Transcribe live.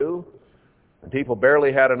people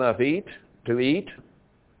barely had enough to eat,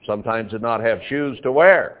 sometimes did not have shoes to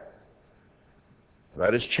wear.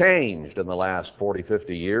 That has changed in the last 40,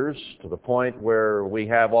 50 years to the point where we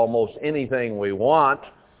have almost anything we want.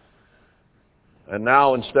 And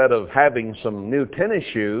now instead of having some new tennis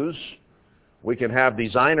shoes, we can have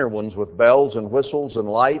designer ones with bells and whistles and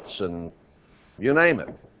lights and you name it.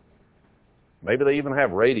 Maybe they even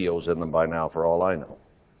have radios in them by now, for all I know.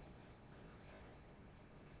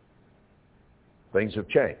 Things have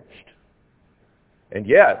changed. And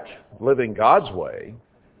yet, living God's way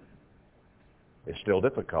is still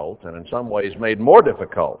difficult, and in some ways made more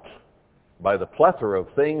difficult by the plethora of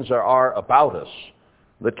things there are about us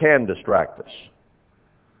that can distract us.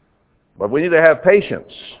 But we need to have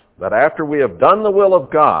patience that after we have done the will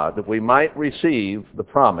of God, that we might receive the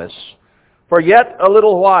promise for yet a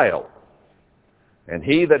little while. And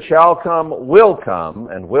he that shall come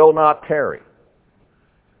and will not tarry.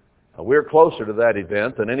 Now, we're closer to that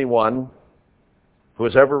event than anyone who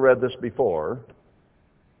has ever read this before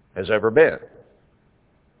has ever been,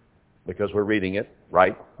 because we're reading it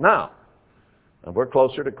right now. And we're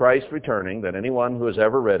closer to Christ returning than anyone who has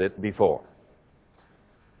ever read it before.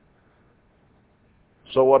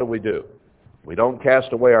 So what do? We don't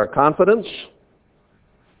cast away our confidence.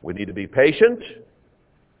 We need to be patient.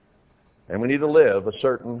 And we need to live a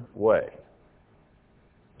certain way.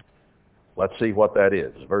 Let's see what that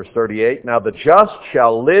is. Verse 38, now the just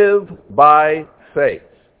shall live by faith.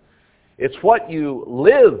 It's what you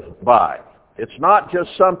live by. It's not just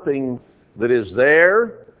something that is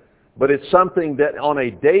there, but it's something that on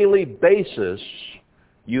a daily basis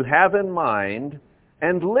you have in mind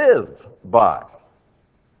and live by.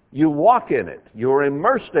 You walk in it. You're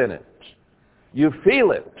immersed in it. You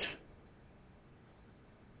feel it.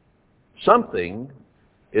 Something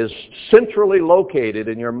is centrally located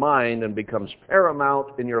in your mind and becomes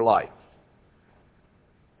paramount in your life.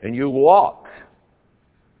 And you walk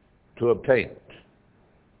to obtain it.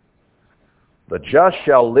 The just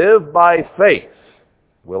shall live by faith.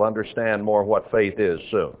 We'll understand more what faith is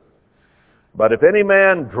soon. But if any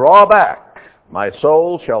man draw back, my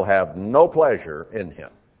soul shall have no pleasure in him.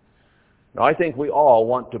 Now, I think we all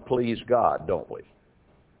want to please God, don't we?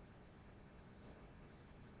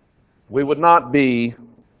 We would not be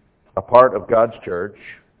a part of God's church.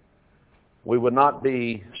 We would not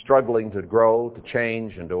be struggling to grow, to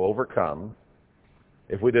change, and to overcome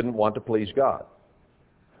if we didn't want to please God.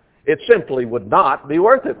 It simply would not be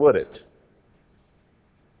worth it, would it?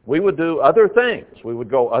 We would do other things. We would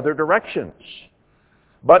go other directions.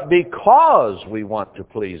 But because we want to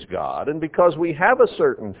please God, and because we have a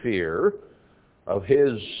certain fear of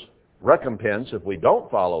His recompense if we don't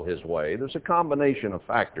follow His way, there's a combination of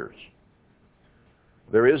factors.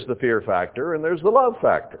 There is the fear factor and there's the love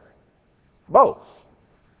factor. Both.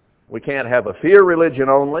 We can't have a fear religion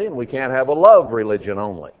only, and we can't have a love religion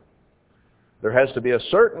only. There has to be a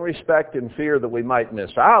certain respect and fear that we might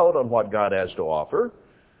miss out on what God has to offer,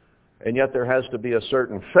 and yet there has to be a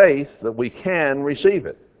certain faith that we can receive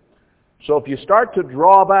it. So if you start to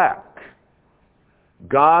draw back,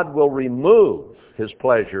 God will remove His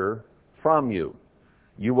pleasure from you.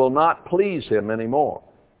 You will not please Him anymore.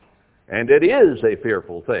 And it is a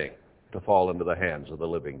fearful thing to fall into the hands of the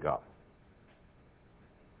living God.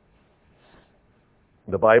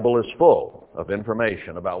 The Bible is full of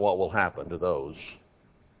information about what will happen to those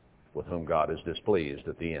with whom God is displeased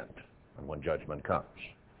at the end and when judgment comes.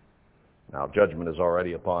 Now, judgment is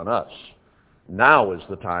already upon us. Now is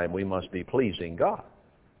the time we must be pleasing God,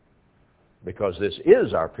 because this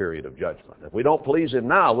is our period of judgment. If we don't please Him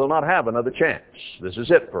now, we'll not have another chance. This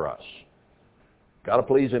is it for us. Got to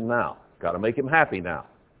please Him now. Got to make Him happy now.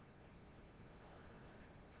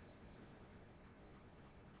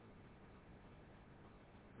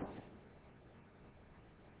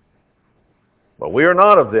 But we are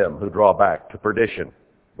not of them who draw back to perdition,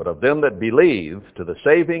 but of them that believe to the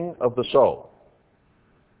saving of the soul.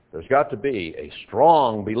 There's got to be a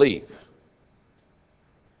strong belief.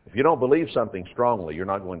 If you don't believe something strongly, you're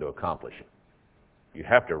not going to accomplish it. You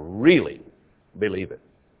have to really believe it.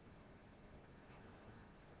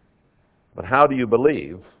 But how do you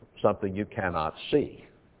believe something you cannot see?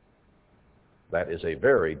 That is a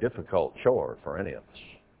very difficult chore for any of us.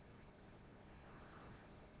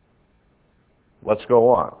 Let's go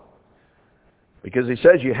on. Because he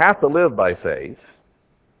says you have to live by faith.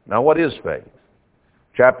 Now, what is faith?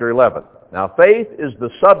 Chapter 11. Now, faith is the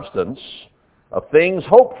substance of things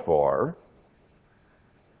hoped for.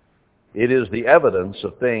 It is the evidence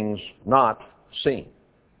of things not seen.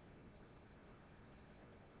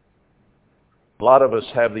 A lot of us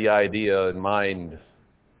have the idea in mind,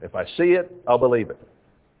 if I see it, I'll believe it.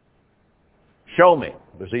 Show me.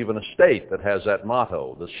 There's even a state that has that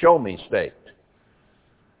motto, the show me state.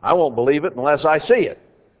 I won't believe it unless I see it.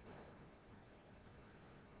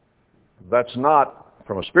 That's not,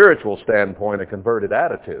 from a spiritual standpoint, a converted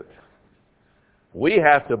attitude. We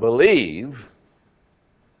have to believe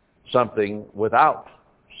something without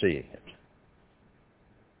seeing it.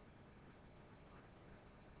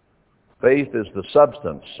 Faith is the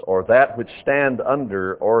substance, or that which stand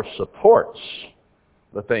under or supports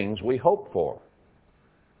the things we hope for.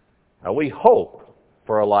 Now, we hope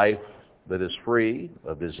for a life that is free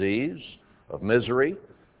of disease, of misery,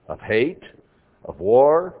 of hate, of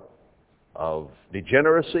war, of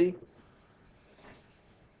degeneracy,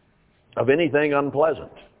 of anything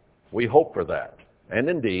unpleasant. We hope for that. And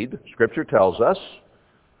indeed, Scripture tells us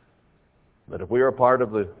that if we are a part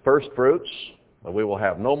of the first fruits, that we will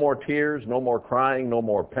have no more tears, no more crying, no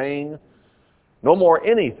more pain, no more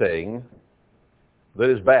anything that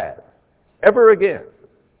is bad, ever again.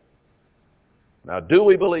 Now, do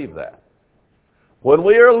we believe that? When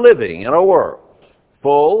we are living in a world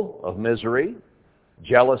full of misery,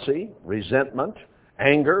 jealousy, resentment,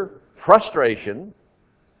 anger, frustration,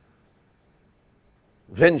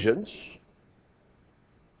 vengeance,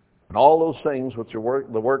 and all those things which are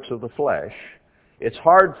the works of the flesh, it's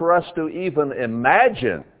hard for us to even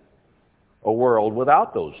imagine a world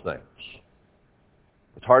without those things.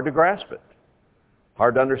 It's hard to grasp it.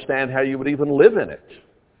 Hard to understand how you would even live in it,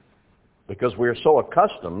 because we are so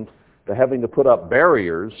accustomed to having to put up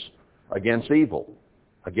barriers against evil,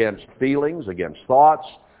 against feelings, against thoughts,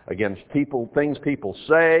 against people, things people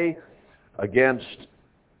say, against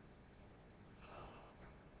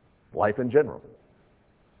life in general.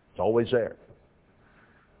 It's always there.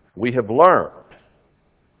 We have learned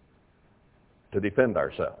to defend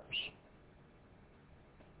ourselves.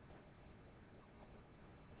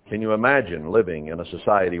 Can you imagine living in a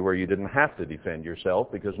society where you didn't have to defend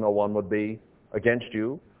yourself because no one would be against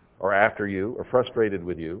you or after you or frustrated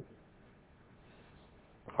with you?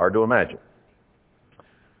 Hard to imagine.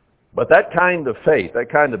 But that kind of faith,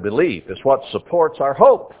 that kind of belief is what supports our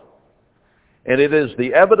hope. And it is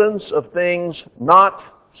the evidence of things not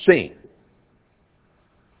seen.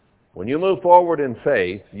 When you move forward in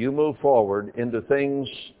faith, you move forward into things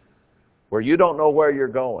where you don't know where you're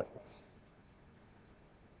going.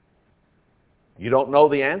 You don't know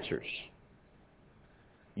the answers.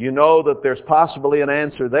 You know that there's possibly an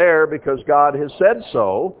answer there because God has said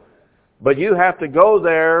so, but you have to go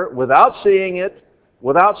there without seeing it,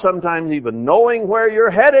 without sometimes even knowing where you're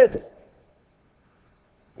headed.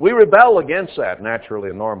 We rebel against that naturally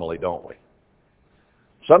and normally, don't we?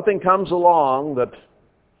 Something comes along that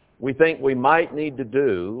we think we might need to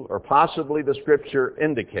do, or possibly the Scripture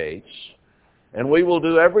indicates, and we will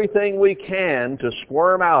do everything we can to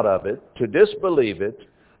squirm out of it, to disbelieve it,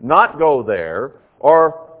 not go there,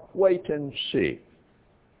 or wait and see,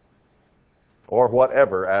 or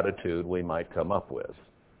whatever attitude we might come up with,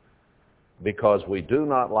 because we do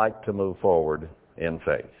not like to move forward in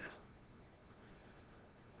faith.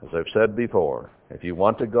 As I've said before, if you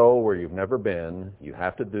want to go where you've never been, you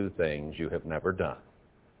have to do things you have never done.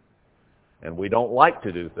 And we don't like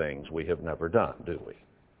to do things we have never done, do we?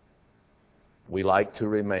 We like to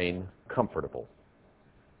remain comfortable.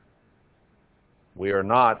 We are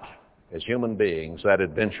not, as human beings, that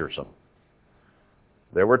adventuresome.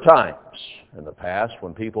 There were times in the past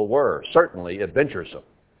when people were certainly adventuresome.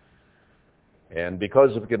 And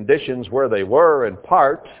because of conditions where they were, in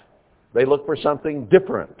part, they looked for something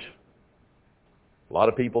different. A lot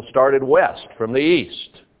of people started west from the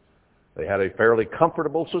east. They had a fairly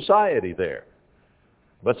comfortable society there.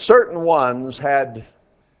 But certain ones had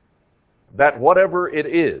that whatever it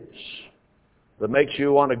is that makes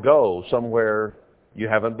you want to go somewhere you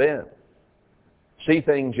haven't been, see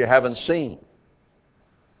things you haven't seen.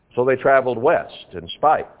 So they traveled west in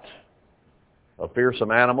spite of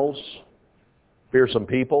fearsome animals, fearsome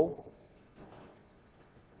people,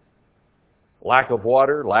 lack of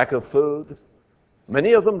water, lack of food.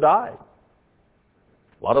 Many of them died.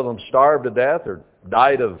 A lot of them starved to death or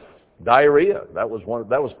died of diarrhea. That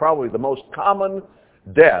was probably the most common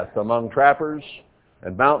death among trappers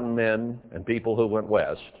and mountain men and people who went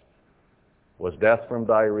west, was death from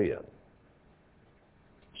diarrhea.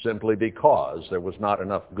 Simply because there was not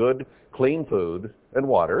enough good, clean food and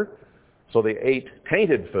water, so they ate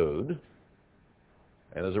tainted food,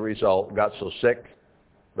 and as a result got so sick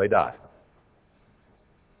they died.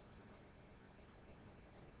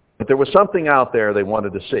 But there was something out there they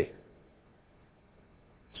wanted to see.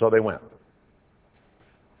 So they went.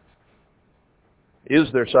 Is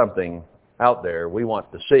there something out there we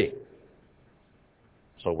want to see?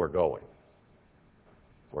 So we're going.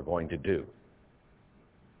 We're going to do.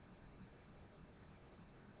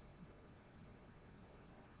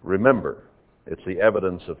 Remember, it's the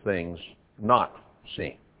evidence of things not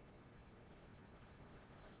seen.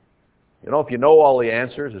 You know, if you know all the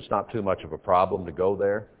answers, it's not too much of a problem to go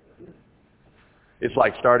there. It's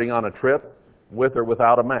like starting on a trip with or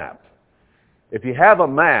without a map. If you have a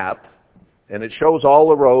map and it shows all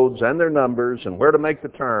the roads and their numbers and where to make the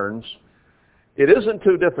turns, it isn't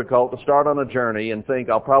too difficult to start on a journey and think,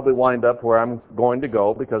 I'll probably wind up where I'm going to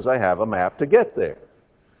go because I have a map to get there.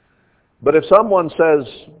 But if someone says,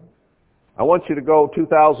 I want you to go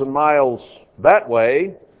 2,000 miles that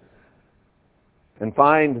way and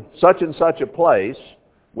find such and such a place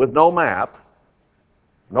with no map,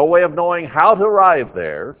 no way of knowing how to arrive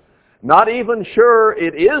there, not even sure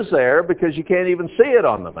it is there because you can't even see it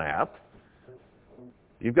on the map,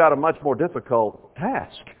 you've got a much more difficult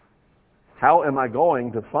task. How am I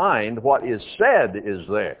going to find what is said is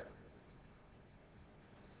there?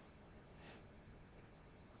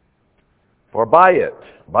 For by it,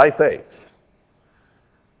 by faith,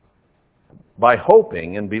 by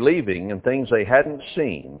hoping and believing in things they hadn't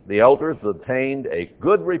seen, the elders obtained a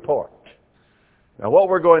good report. Now what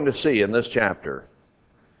we're going to see in this chapter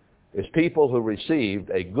is people who received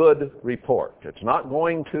a good report. It's not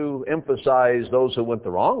going to emphasize those who went the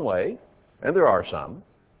wrong way, and there are some.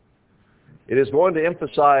 It is going to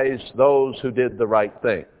emphasize those who did the right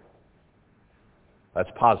thing. That's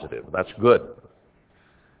positive. That's good.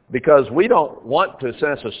 Because we don't want to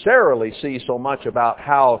necessarily see so much about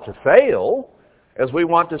how to fail as we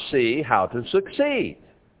want to see how to succeed.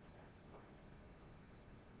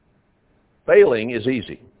 Failing is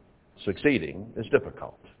easy. Succeeding is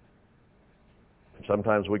difficult.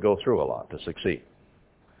 Sometimes we go through a lot to succeed.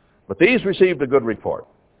 But these received a good report.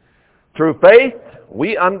 Through faith,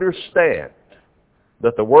 we understand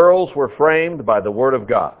that the worlds were framed by the Word of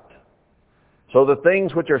God, so the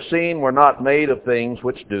things which are seen were not made of things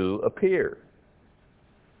which do appear.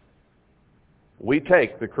 We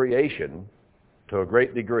take the creation to a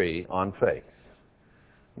great degree on faith.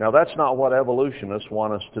 Now that's not what evolutionists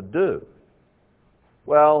want us to do.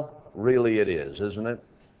 Well, really it is, isn't it?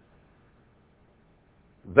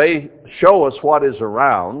 They show us what is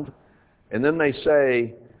around, and then they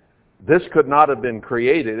say, this could not have been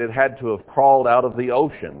created. It had to have crawled out of the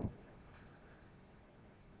ocean.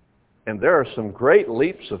 And there are some great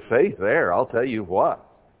leaps of faith there, I'll tell you what.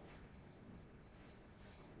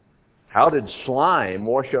 How did slime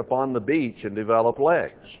wash up on the beach and develop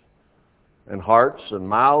legs and hearts and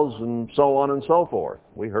mouths and so on and so forth?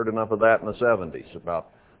 We heard enough of that in the 70s about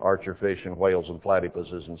archerfish and whales and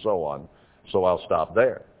platypuses and so on, so I'll stop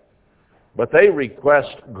there. But they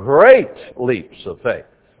request great leaps of faith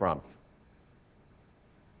from you.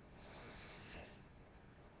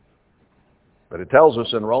 But it tells us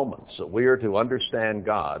in Romans that we are to understand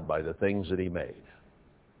God by the things that He made.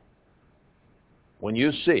 When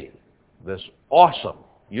you see this awesome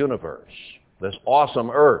universe, this awesome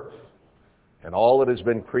earth, and all that has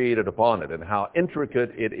been created upon it, and how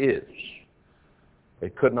intricate it is,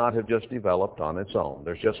 it could not have just developed on its own.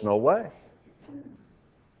 There's just no way.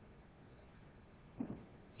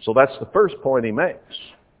 So that's the first point he makes.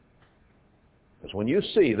 Is when you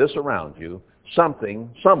see this around you,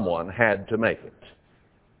 someone had to make it.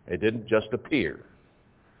 It didn't just appear.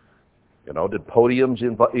 You know, did podiums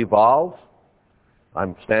evolve?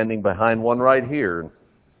 I'm standing behind one right here.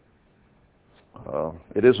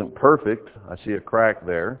 It isn't perfect. I see a crack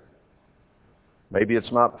there. Maybe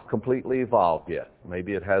it's not completely evolved yet.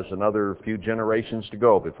 Maybe it has another few generations to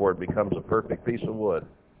go before it becomes a perfect piece of wood.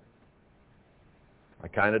 I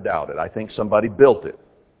kind of doubt it. I think somebody built it.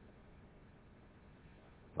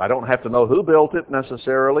 I don't have to know who built it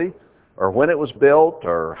necessarily, or when it was built,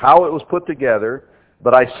 or how it was put together,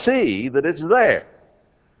 but I see that it's there.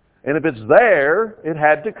 And if it's there, it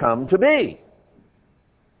had to come to be.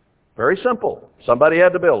 Very simple. Somebody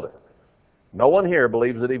had to build it. No one here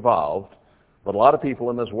believes it evolved, but a lot of people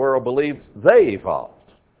in this world believe they evolved.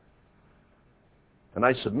 And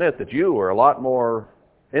I submit that you are a lot more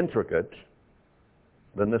intricate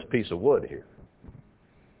than this piece of wood here.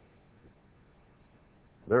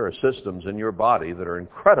 There are systems in your body that are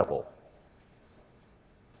incredible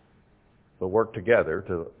that work together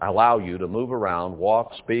to allow you to move around,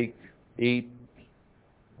 walk, speak, eat,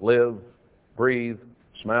 live, breathe,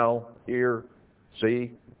 smell, hear,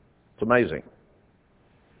 see. It's amazing.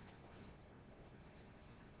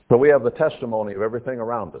 So we have the testimony of everything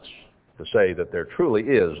around us to say that there truly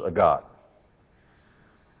is a God.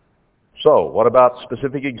 So, what about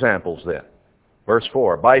specific examples then? Verse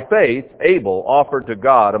 4, by faith Abel offered to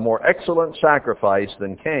God a more excellent sacrifice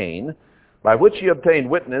than Cain, by which he obtained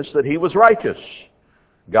witness that he was righteous,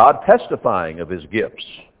 God testifying of his gifts,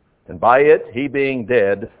 and by it he being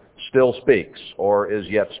dead still speaks, or is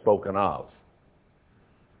yet spoken of.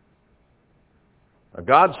 Now,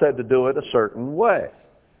 God said to do it a certain way.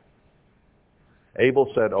 Abel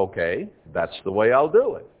said, okay, that's the way I'll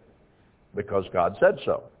do it, because God said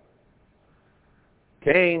so.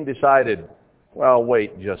 Cain decided, well,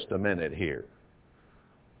 wait just a minute here.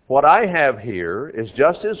 What I have here is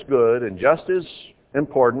just as good and just as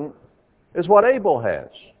important as what Abel has.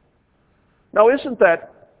 Now, isn't that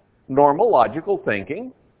normal, logical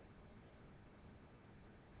thinking?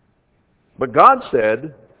 But God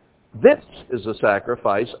said, this is the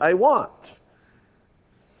sacrifice I want.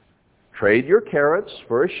 Trade your carrots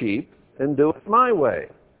for a sheep and do it my way.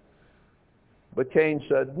 But Cain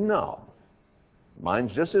said, no,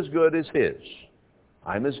 mine's just as good as his.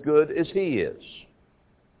 I'm as good as he is.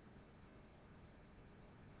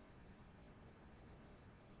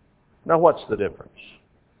 Now, what's the difference?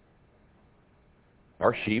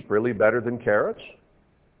 Are sheep really better than carrots?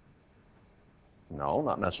 No,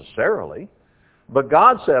 not necessarily. But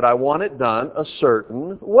God said, I want it done a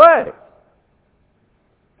certain way.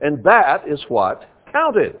 And that is what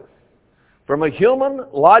counted. From a human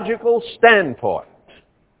logical standpoint,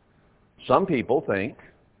 some people think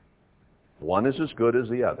one is as good as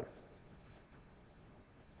the other.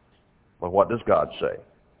 But what does God say?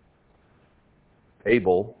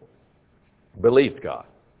 Abel believed God.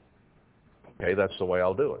 Okay, that's the way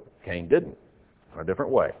I'll do it. Cain didn't, a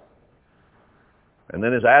different way. And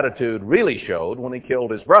then his attitude really showed when he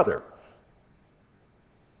killed his brother.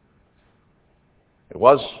 It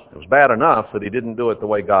was bad enough that he didn't do it the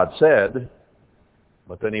way God said,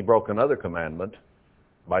 but then he broke another commandment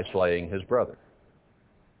by slaying his brother.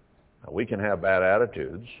 Now, we can have bad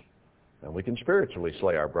attitudes, and we can spiritually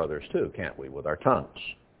slay our brothers too, can't we, with our tongues?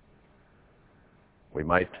 We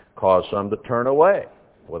might cause some to turn away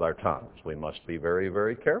with our tongues. We must be very,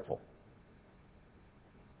 very careful.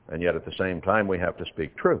 And yet at the same time, we have to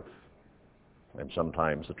speak truth. And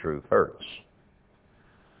sometimes the truth hurts.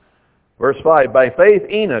 Verse 5, by faith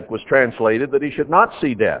Enoch was translated that he should not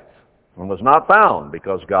see death, and was not found,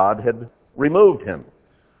 because God had removed him.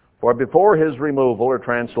 For before his removal or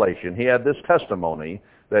translation, he had this testimony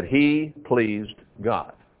that he pleased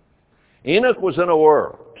God. Enoch was in a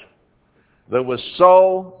world that was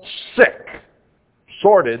so sick,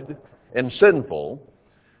 sordid, and sinful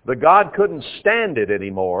that God couldn't stand it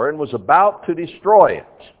anymore and was about to destroy it.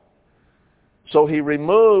 So he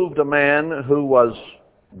removed a man who was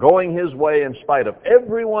going his way in spite of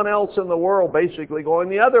everyone else in the world basically going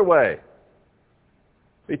the other way.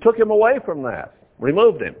 He took him away from that,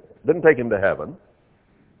 removed him, didn't take him to heaven.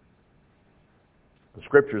 The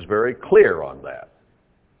Scripture is very clear on that.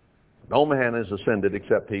 No man is ascended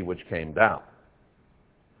except he which came down.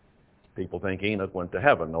 People think Enoch went to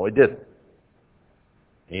heaven. No, he didn't.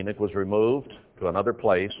 Enoch was removed to another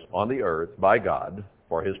place on the earth by God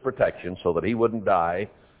for his protection so that he wouldn't die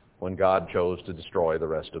when God chose to destroy the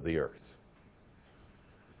rest of the earth.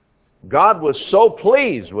 God was so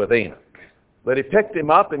pleased with Enoch that he picked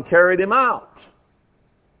him up and carried him out.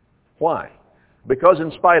 Why? Because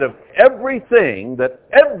in spite of everything that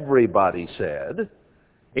everybody said,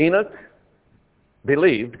 Enoch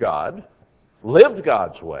believed God, lived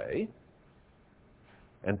God's way,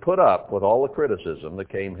 and put up with all the criticism that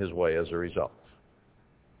came his way as a result.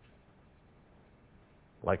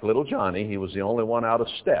 Like little Johnny, he was the only one out of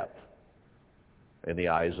step in the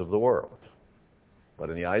eyes of the world.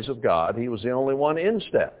 But in the eyes of God, he was the only one in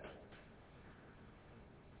step.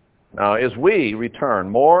 Now, as we return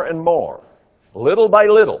more and more, little by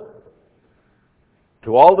little,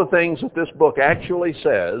 to all the things that this book actually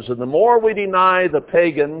says, and the more we deny the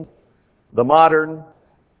pagan, the modern,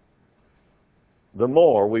 the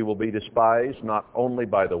more we will be despised not only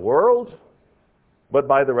by the world, but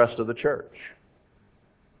by the rest of the church.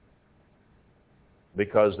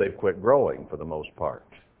 Because they've quit growing for the most part.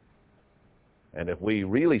 And if we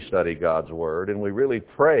really study God's Word and we really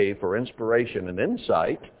pray for inspiration and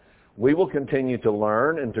insight, we will continue to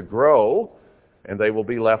learn and to grow, and they will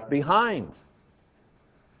be left behind.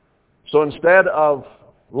 So instead of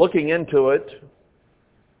looking into it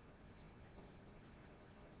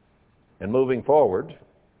and moving forward,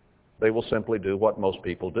 they will simply do what most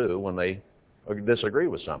people do when they disagree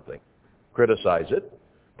with something. Criticize it,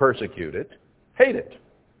 persecute it, hate it.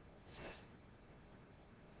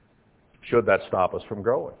 Should that stop us from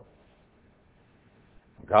growing?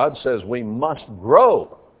 God says we must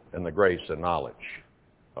grow in the grace and knowledge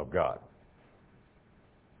of God,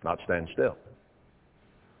 not stand still.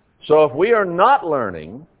 So if we are not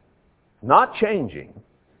learning, not changing,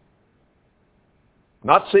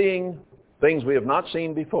 not seeing things we have not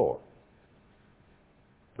seen before,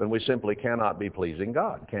 then we simply cannot be pleasing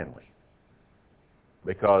God, can we?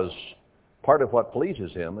 Because part of what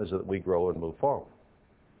pleases Him is that we grow and move forward.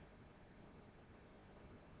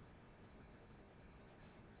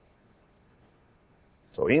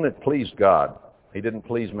 So Enoch pleased God. He didn't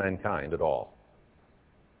please mankind at all.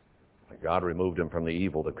 God removed him from the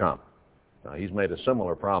evil to come. Now, He's made a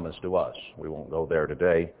similar promise to us. We won't go there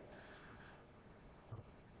today.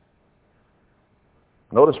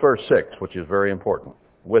 Notice verse 6, which is very important.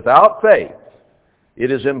 Without faith,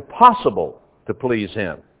 it is impossible to please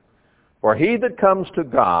Him. For he that comes to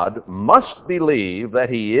God must believe that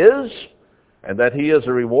He is, and that He is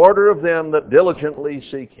a rewarder of them that diligently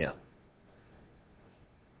seek Him.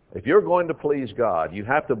 If you're going to please God, you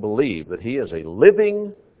have to believe that He is a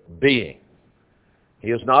living being. He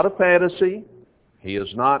is not a fantasy. He is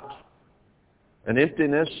not an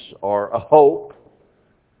emptiness or a hope.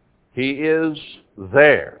 He is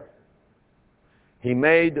there. He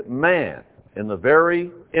made man in the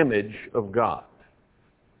very image of God.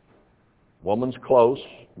 Woman's close.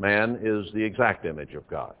 Man is the exact image of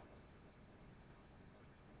God.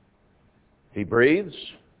 He breathes.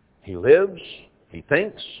 He lives. He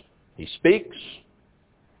thinks. He speaks.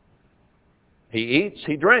 He eats.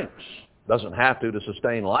 He drinks. Doesn't have to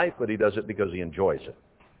sustain life, but he does it because he enjoys it.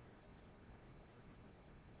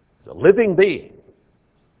 He's a living being.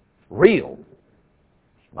 Real.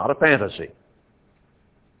 Not a fantasy.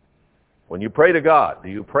 When you pray to God, do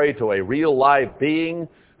you pray to a real live being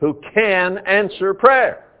who can answer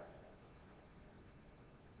prayer?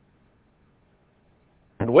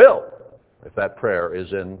 And will, if that prayer is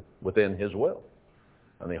within His will.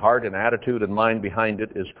 And the heart and attitude and mind behind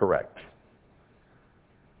it is correct.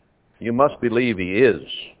 You must believe He is.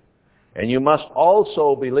 And you must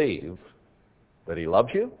also believe that He loves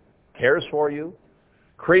you, cares for you,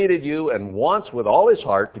 created you, and wants with all His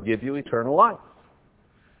heart to give you eternal life.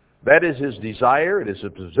 That is His desire. It is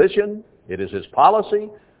His position. It is His policy.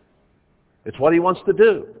 It's what He wants to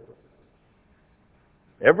do.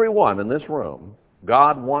 Everyone in this room,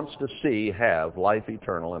 God wants to see have life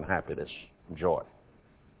eternal and happiness and joy.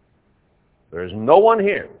 There is no one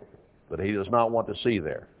here that He does not want to see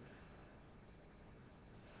there.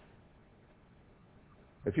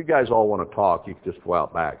 If you guys all want to talk, you can just go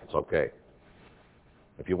out back. It's okay.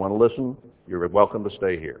 If you want to listen, you're welcome to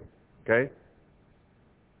stay here. Okay?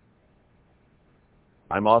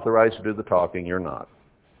 I'm authorized to do the talking. You're not.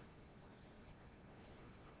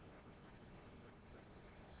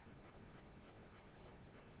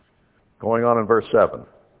 Going on in verse 7.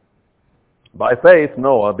 By faith,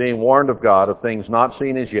 Noah, being warned of God of things not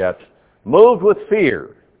seen as yet, moved with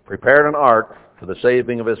fear, prepared an ark for the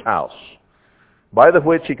saving of his house, by the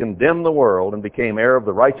which he condemned the world and became heir of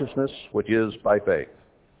the righteousness which is by faith.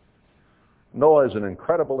 Noah is an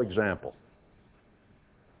incredible example.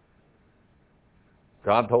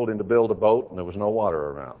 God told him to build a boat, and there was no water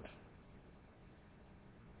around.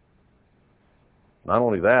 Not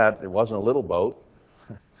only that, it wasn't a little boat.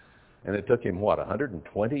 And it took him,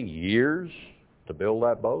 120 years to build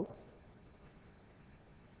that boat?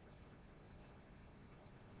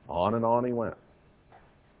 On and on he went.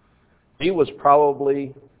 He was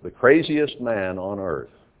probably the craziest man on earth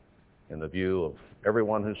in the view of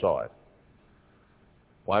everyone who saw it.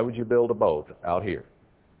 Why would you build a boat out here?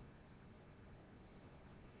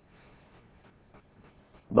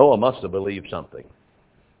 Noah must have believed something.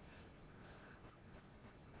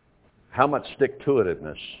 How much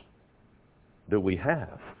stick-to-itiveness do we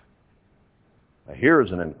have? Now, here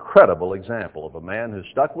is an incredible example of a man who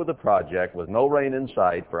stuck with a project with no rain in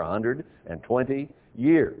sight for 120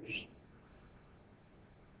 years.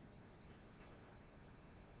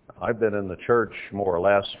 I've been in the church more or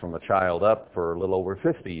less from a child up for a little over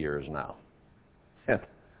 50 years now. And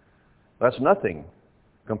that's nothing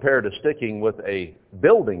compared to sticking with a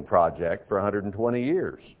building project for 120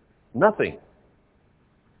 years. Nothing.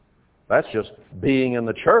 That's just being in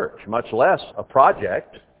the church, much less a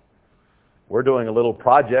project. We're doing a little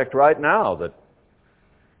project right now that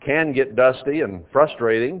can get dusty and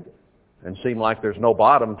frustrating and seem like there's no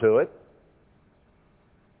bottom to it.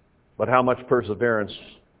 But how much perseverance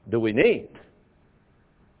do we need?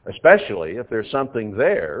 Especially if there's something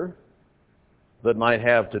there that might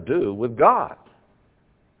have to do with God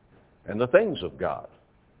and the things of God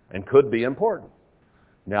and could be important.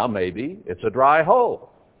 Now maybe it's a dry hole.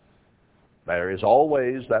 There is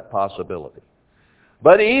always that possibility.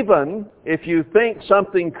 But even if you think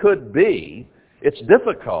something could be, it's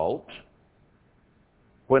difficult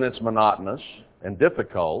when it's monotonous and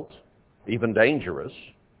difficult, even dangerous,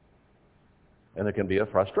 and there can be a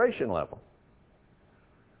frustration level.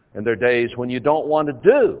 And there are days when you don't want to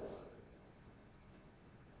do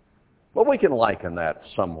Well, we can liken that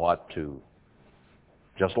somewhat to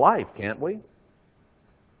just life, can't we?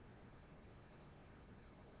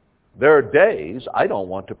 There are days I don't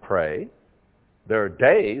want to pray. There are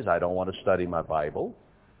days I don't want to study my Bible.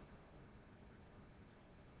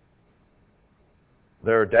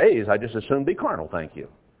 There are days I just as soon be carnal, thank you,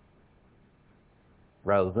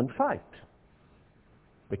 rather than fight.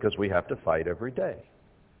 Because we have to fight every day.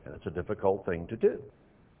 And it's a difficult thing to do.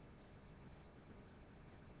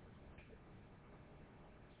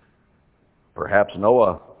 Perhaps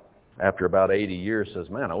Noah, after about 80 years, says,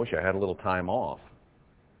 man, I wish I had a little time off.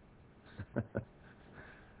 I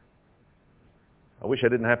wish I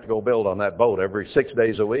didn't have to go build on that boat every 6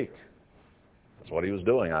 days a week. That's what he was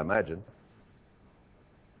doing, I imagine.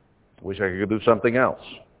 Wish I could do something else.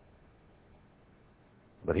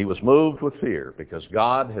 But he was moved with fear because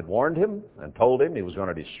God had warned him and told him he was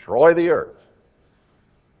going to destroy the earth.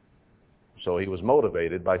 So he was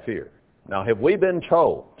motivated by fear. Now, have we been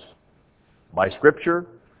told by Scripture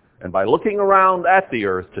and by looking around at the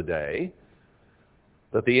earth today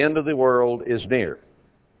that the end of the world is near?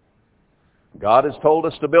 God has told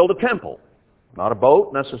us to build a temple. Not a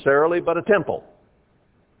boat necessarily, but a temple.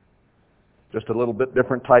 Just a little bit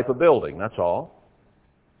different type of building, that's all.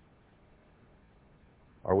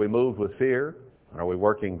 Are we moved with fear? Are we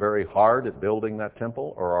working very hard at building that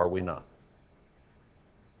temple, or are we not?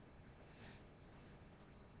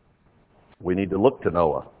 We need to look to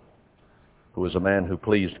Noah, who is a man who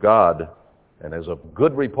pleased God and is of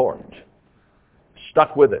good report,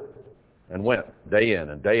 stuck with it, and went day in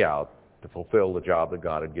and day out to fulfill the job that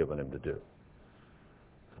God had given him to do.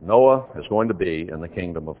 Noah is going to be in the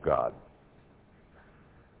kingdom of God.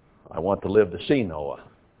 I want to live to see Noah.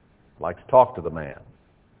 I'd like to talk to the man,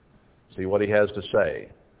 see what he has to say.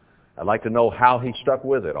 I'd like to know how he stuck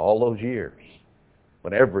with it all those years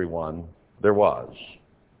when everyone there was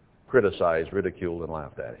criticized, ridiculed, and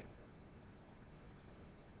laughed at him.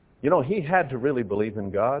 You know, he had to really believe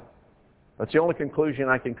in God. That's the only conclusion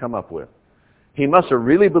I can come up with. He must have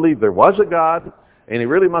really believed there was a God, and he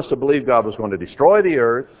really must have believed God was going to destroy the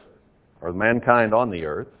earth, or mankind on the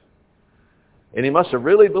earth. And he must have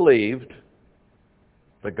really believed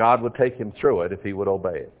that God would take him through it if he would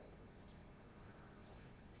obey it.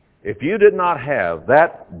 If you did not have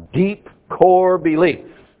that deep core belief,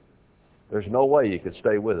 there's no way you could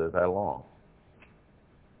stay with it that long.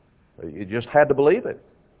 You just had to believe it.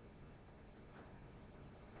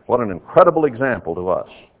 What an incredible example to us.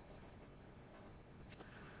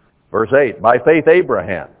 Verse 8, by faith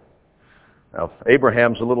Abraham. Now,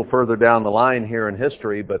 Abraham's a little further down the line here in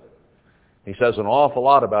history, but he says an awful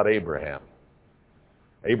lot about Abraham.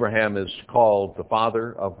 Abraham is called the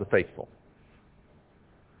father of the faithful.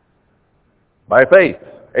 By faith,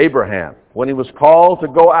 Abraham, when he was called to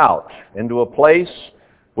go out into a place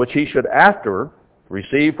which he should after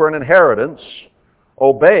receive for an inheritance,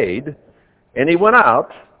 obeyed, and he went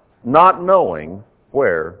out not knowing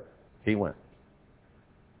where he went.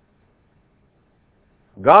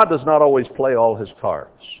 God does not always play all his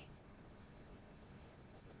cards.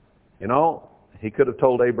 You know, he could have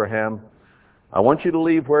told Abraham, I want you to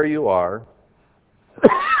leave where you are.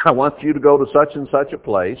 I want you to go to such and such a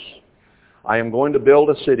place. I am going to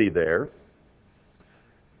build a city there.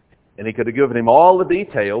 And he could have given him all the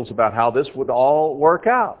details about how this would all work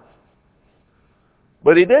out.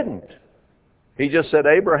 But he didn't. He just said,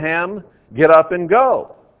 Abraham, get up and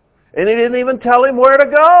go. And he didn't even tell him where to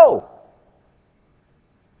go.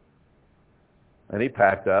 And he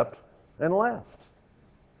packed up and left.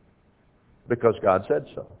 Because God said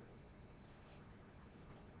so.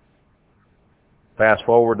 Fast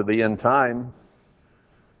forward to the end time.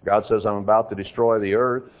 God says, I'm about to destroy the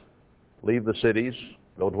earth. Leave the cities.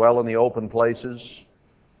 Go dwell in the open places.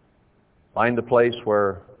 Find a place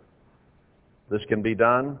where this can be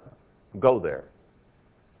done. Go there.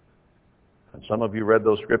 And some of you read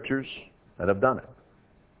those scriptures and have done it.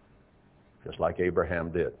 Just like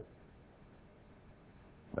Abraham did.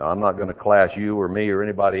 Now, I'm not going to class you or me or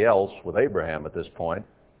anybody else with Abraham at this point.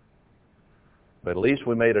 But at least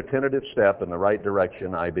we made a tentative step in the right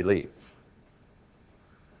direction, I believe.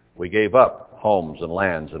 We gave up homes and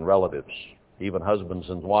lands and relatives, even husbands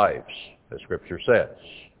and wives, as Scripture says,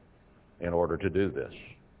 in order to do this,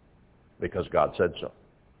 because God said so.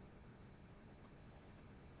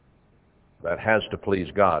 That has to please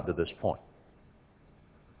God to this point.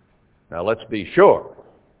 Now let's be sure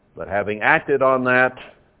that having acted on that,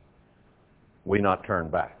 we not turn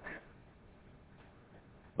back.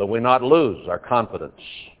 That we not lose our confidence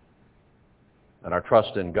and our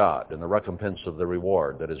trust in God and the recompense of the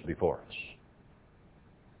reward that is before us.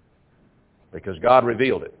 Because God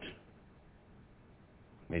revealed it.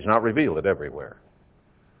 He's not revealed it everywhere.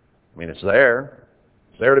 I mean, it's there.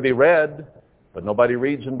 It's there to be read, but nobody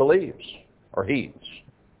reads and believes or heeds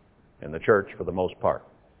in the church for the most part.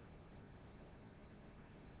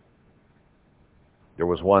 There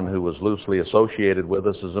was one who was loosely associated with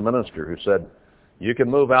us as a minister who said, you can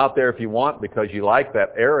move out there if you want because you like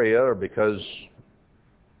that area or because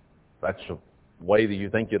that's the way that you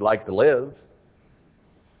think you'd like to live.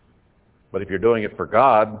 But if you're doing it for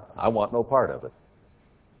God, I want no part of it.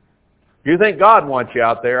 If you think God wants you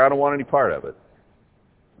out there, I don't want any part of it.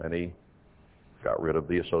 And he got rid of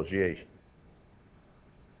the association.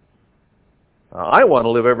 I want to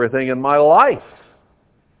live everything in my life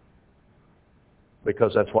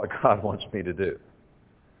because that's what God wants me to do.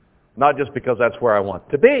 Not just because that's where I want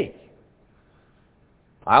to be.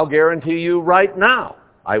 I'll guarantee you right now,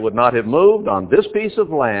 I would not have moved on this piece of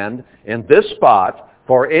land in this spot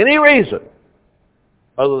for any reason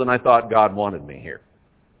other than I thought God wanted me here.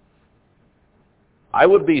 I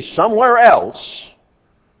would be somewhere else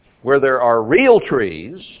where there are real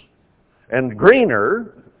trees and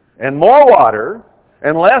greener and more water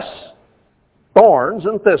and less thorns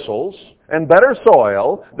and thistles and better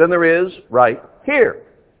soil than there is right here.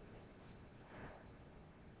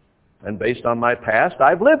 And based on my past,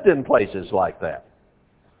 I've lived in places like that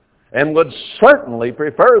and would certainly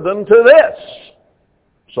prefer them to this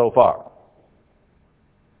so far.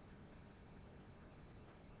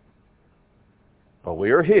 But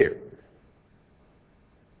we are here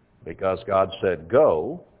because God said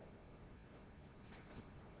go,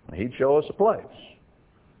 and He'd show us a place.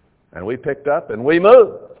 And we picked up and we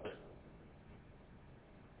moved.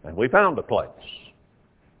 And we found a place.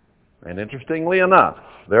 And interestingly enough,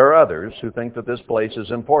 there are others who think that this place is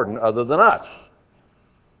important other than us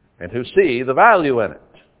and who see the value in it.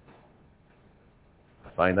 I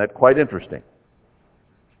find that quite interesting.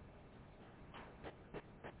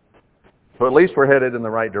 So at least we're headed in the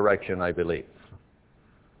right direction, I believe.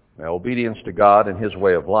 Now, obedience to God and His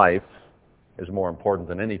way of life is more important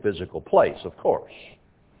than any physical place, of course.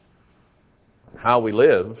 How we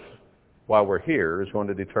live while we're here is going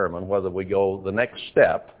to determine whether we go the next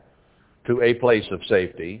step to a place of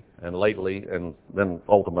safety and then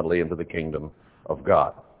ultimately into the kingdom of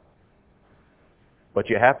God. But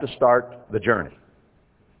you have to start the journey.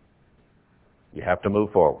 You have to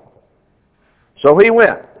move forward. So he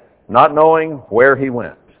went, not knowing where he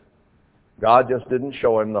went. God just didn't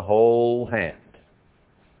show him the whole hand.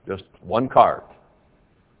 Just one card.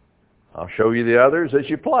 I'll show you the others as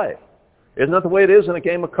you play. Isn't that the way it is in a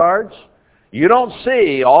game of cards? You don't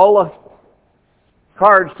see all the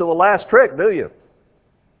cards to the last trick, do you?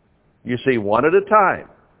 You see one at a time.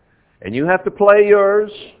 And you have to play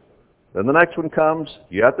yours. Then the next one comes.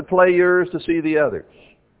 You have to play yours to see the others.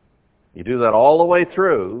 You do that all the way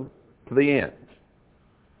through to the end.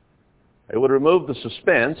 It would remove the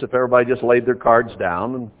suspense if everybody just laid their cards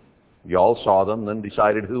down and you all saw them and then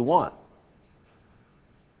decided who won.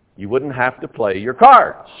 You wouldn't have to play your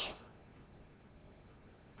cards.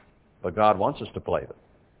 But God wants us to play them.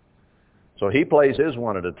 So he plays his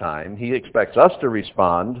one at a time. He expects us to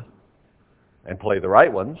respond and play the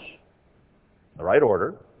right ones, the right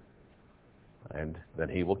order, and then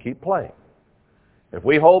he will keep playing. If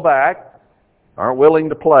we hold back, aren't willing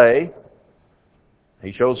to play,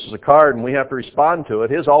 he shows us a card and we have to respond to it.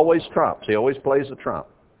 His always trumps. He always plays the trump.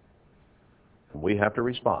 And we have to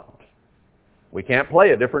respond. We can't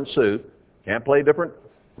play a different suit, can't play a different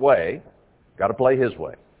way. Got to play his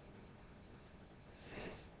way.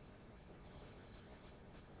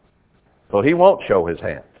 So he won't show his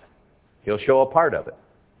hand. He'll show a part of it,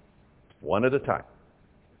 one at a time.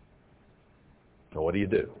 So what do?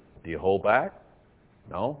 Do you hold back?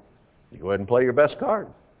 No. You go ahead and play your best card.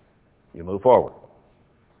 You move forward.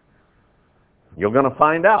 You're going to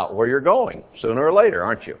find out where you're going sooner or later,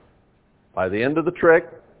 aren't you? By the end of the trick,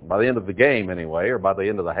 by the end of the game anyway, or by the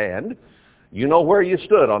end of the hand, you know where you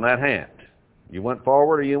stood on that hand. You went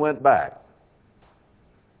forward or you went back.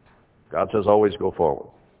 God says always go forward.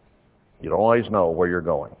 You don't always know where you're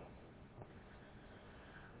going.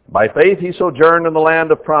 By faith he sojourned in the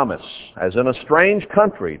land of promise, as in a strange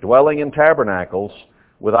country, dwelling in tabernacles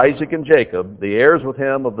with Isaac and Jacob, the heirs with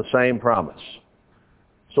him of the same promise.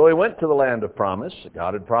 So he went to the land of promise that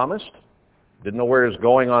God had promised. Didn't know where he was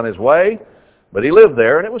going on his way, but he lived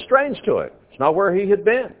there, and it was strange to him. It's not where he had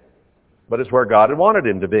been, but it's where God had wanted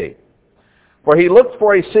him to be. For he looked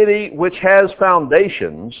for a city which has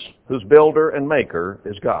foundations, whose builder and maker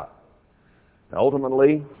is God. Now,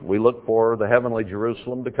 ultimately, we look for the heavenly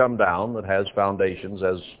Jerusalem to come down that has foundations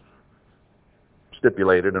as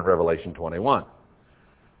stipulated in Revelation 21.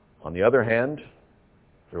 On the other hand,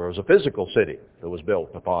 There was a physical city that was built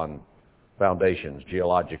upon foundations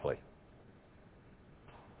geologically.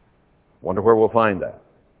 Wonder where we'll find that.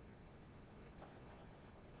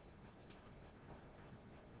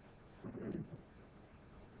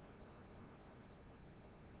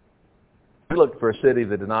 We looked for a city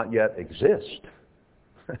that did not yet exist.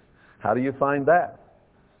 How do you find that?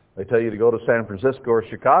 They tell you to go to San Francisco or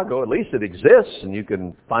Chicago. At least it exists, and you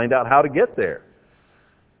can find out how to get there.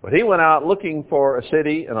 But he went out looking for a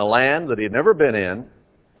city in a land that he had never been in,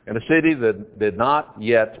 and a city that did not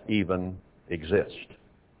yet even exist.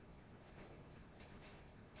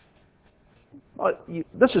 Well,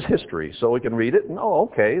 this is history, so we can read it, and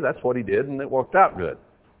okay, that's what he did, and it worked out good.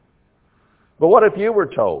 But what if you were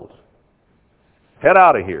told, head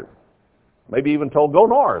out of here? Maybe even told, go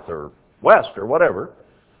north or west or whatever.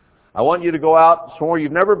 I want you to go out somewhere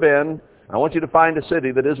you've never been. I want you to find a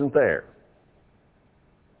city that isn't there.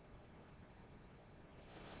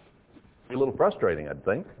 Be a little frustrating, I'd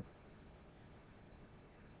think.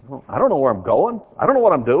 I don't know where I'm going. I don't know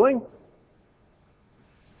what I'm doing.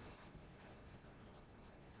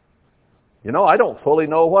 You know, I don't fully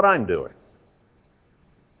know what I'm doing.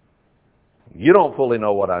 You don't fully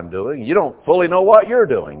know what I'm doing. You don't fully know what you're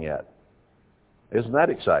doing yet. Isn't that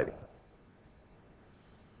exciting?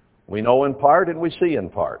 We know in part and we see in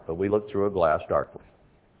part, but we look through a glass darkly.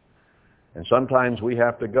 And sometimes we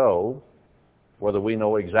have to go whether we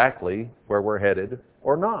know exactly where we're headed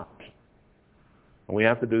or not. And we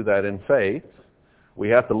have to do that in faith. We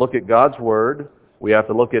have to look at God's Word. We have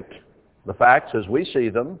to look at the facts as we see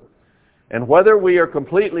them. And whether we are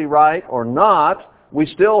completely right or not, we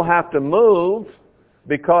still have to move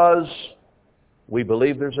because we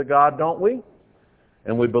believe there's a God, don't we?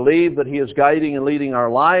 And we believe that He is guiding and leading our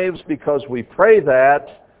lives because we pray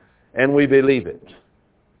that and we believe it.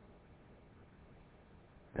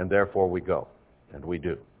 And therefore we go, and we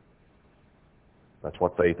do. That's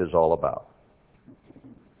what faith is all about.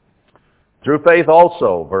 Through faith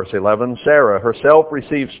also, verse 11, Sarah herself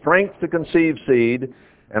received strength to conceive seed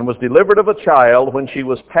and was delivered of a child when she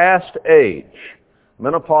was past age.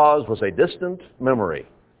 Menopause was a distant memory,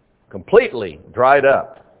 completely dried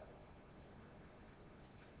up.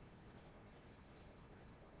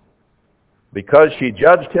 Because she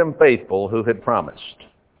judged him faithful who had promised.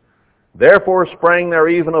 Therefore sprang there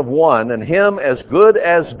even of one, and him as good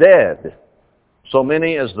as dead, so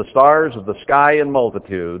many as the stars of the sky in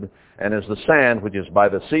multitude, and as the sand which is by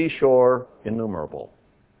the seashore innumerable.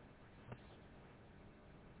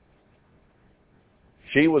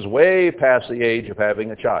 She was way past the age of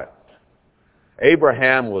having a child.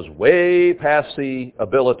 Abraham was way past the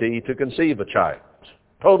ability to conceive a child.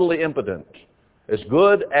 Totally impotent. As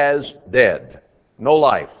good as dead. No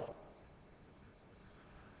life.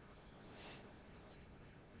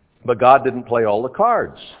 But God didn't play all the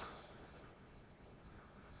cards.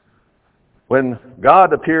 When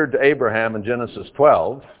God appeared to Abraham in Genesis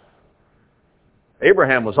 12,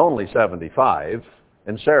 Abraham was only 75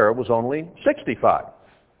 and Sarah was only 65.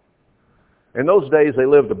 In those days, they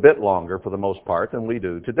lived a bit longer for the most part than we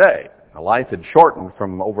do today. Now, life had shortened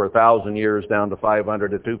from over 1,000 years down to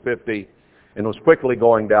 500 to 250, and was quickly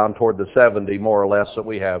going down toward the 70, more or less, that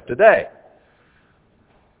we have today.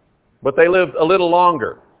 But they lived a little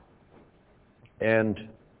longer. And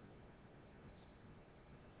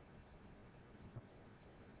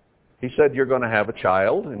he said, you're going to have a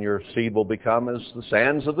child, and your seed will become as the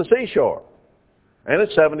sands of the seashore. And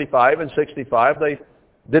at 75 and 65, they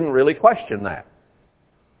didn't really question that.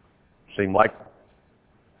 Seemed like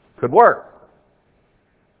could work.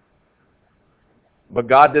 But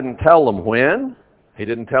God didn't tell them when. He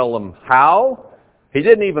didn't tell them how. He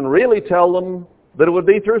didn't even really tell them that it would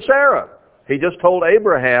be through Sarah. He just told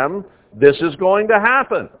Abraham, this is going to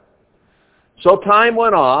happen. So time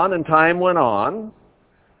went on and time went on.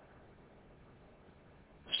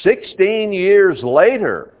 16 years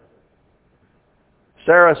later,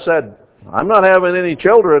 Sarah said, I'm not having any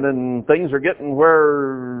children and things are getting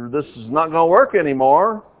where this is not going to work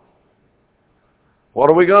anymore. What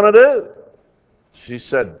are we going to do? She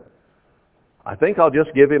said, I think I'll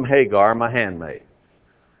just give him Hagar, my handmaid.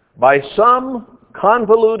 By some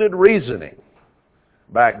convoluted reasoning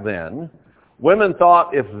back then, women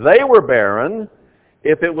thought if they were barren,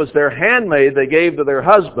 if it was their handmaid they gave to their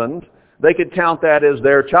husband, they could count that as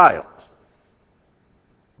their child.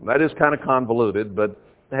 That is kind of convoluted, but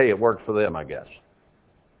hey, it worked for them, I guess.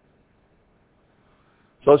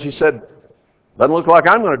 So she said, doesn't look like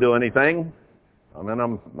I'm going to do anything. I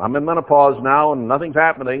mean, I'm in menopause now and nothing's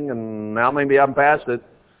happening, and now maybe I'm past it.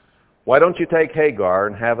 Why don't you take Hagar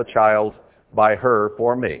and have a child by her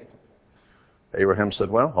for me? Abraham said,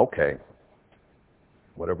 well, okay.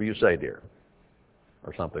 Whatever you say, dear.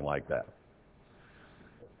 Or something like that.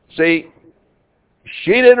 See,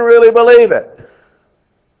 she didn't really believe it.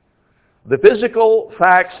 The physical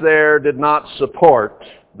facts there did not support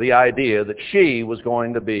the idea that she was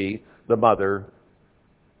going to be the mother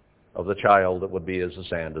of the child that would be as the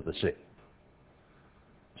sand of the sea.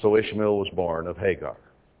 So Ishmael was born of Hagar.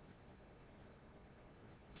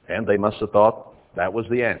 And they must have thought that was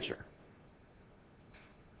the answer.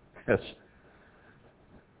 Yes.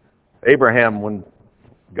 Abraham, when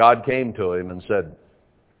God came to him and said,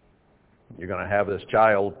 you're going to have this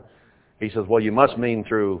child, he says, well, you must mean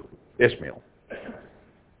through Ishmael.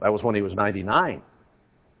 That was when he was 99.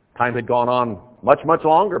 Time had gone on much, much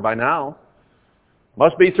longer by now.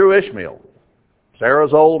 Must be through Ishmael.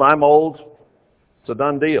 Sarah's old, I'm old. It's a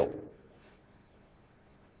done deal.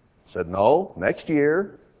 Said, no, next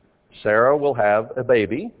year, Sarah will have a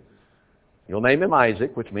baby. You'll name him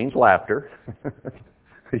Isaac, which means laughter.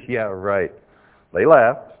 Yeah, right. They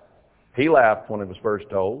laughed. He laughed when it was first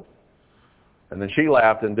told. And then she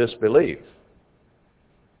laughed in disbelief.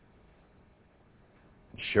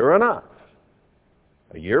 Sure enough,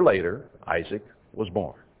 a year later, Isaac was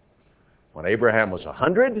born. When Abraham was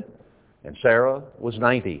 100 and Sarah was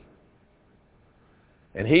 90.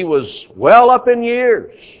 And he was well up in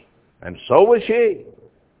years, and so was she.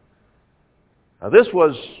 Now this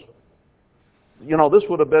was, this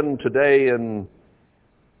would have been today in,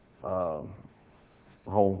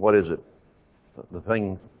 what is it? The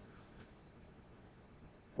thing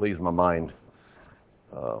leaves my mind.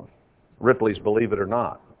 Ripley's Believe It or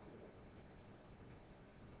Not.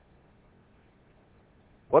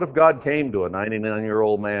 What if God came to a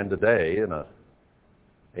 99-year-old man today and a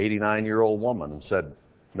 89-year-old woman and said,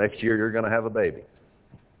 next year you're going to have a baby?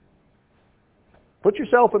 Put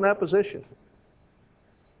yourself in that position.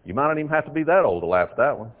 You might not even have to be that old to laugh at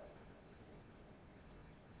that one.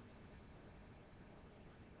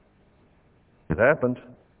 It happened.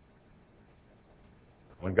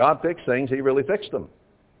 When God fixed things, He really fixed them.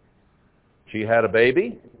 She had a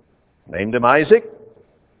baby, named him Isaac.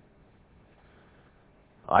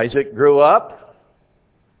 Isaac grew up,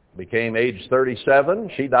 became age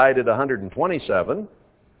 37. She died at 127.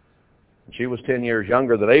 She was 10 years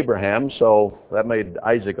younger than Abraham, so that made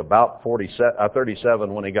Isaac about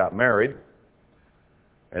 37 when he got married.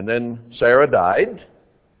 And then Sarah died.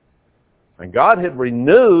 And God had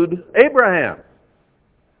renewed Abraham.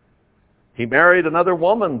 He married another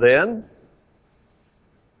woman then.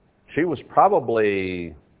 She was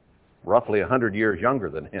probably roughly 100 years younger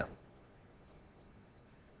than him.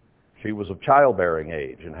 She was of childbearing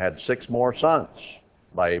age and had 6 more sons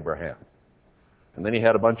by Abraham. And then he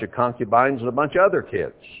had a bunch of concubines and a bunch of other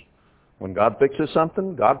kids. When God fixes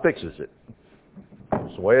something, God fixes it.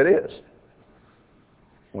 That's the way it is.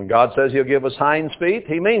 When God says He'll give us hinds feet,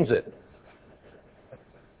 He means it.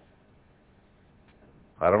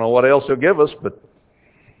 I don't know what else He'll give us, but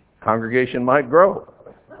congregation might grow.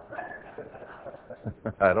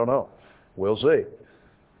 I don't know. We'll see.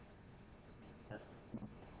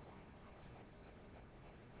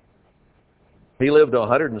 He lived to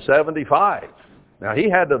 175. Now, he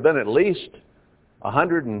had to have been at least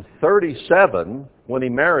 137 when he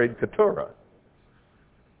married Keturah.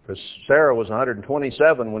 Because Sarah was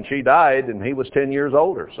 127 when she died, and he was 10 years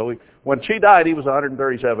older. So when she died, he was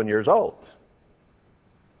 137 years old.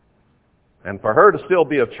 And for her to still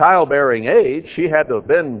be of childbearing age, she had to have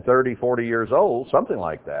been 30, 40 years old, something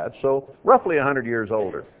like that. So roughly 100 years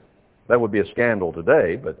older. That would be a scandal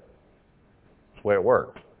today, but that's the way it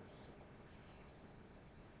worked.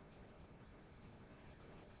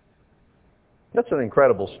 That's an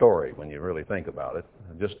incredible story when you really think about it.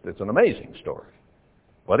 It's an amazing story.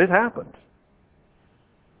 But it happened.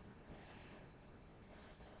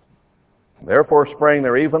 Therefore sprang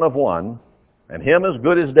there even of one, and him as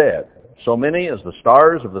good as dead, so many as the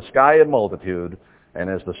stars of the sky in multitude, and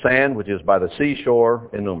as the sand which is by the seashore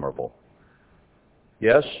innumerable.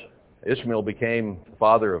 Yes, Ishmael became the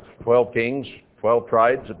father of 12 kings, 12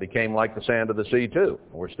 tribes. It became like the sand of the sea too.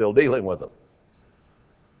 We're still dealing with them.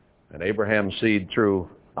 And Abraham's seed through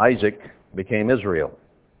Isaac became Israel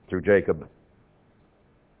through Jacob.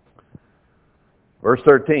 Verse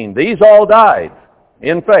 13, these all died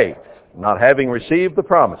in faith, not having received the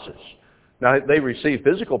promises. Now, they received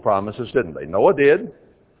physical promises, didn't they? Noah did.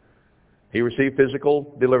 He received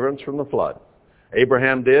physical deliverance from the flood.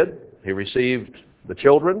 Abraham did. He received the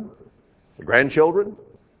children, the grandchildren.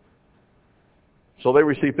 So they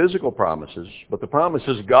received physical promises, but the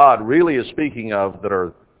promises God really is speaking of that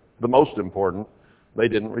are the most important, they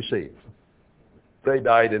didn't receive. They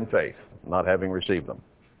died in faith, not having received them.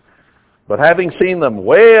 But having seen them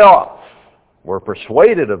way off, were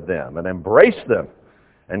persuaded of them and embraced them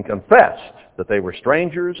and confessed that they were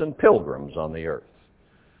strangers and pilgrims on the earth.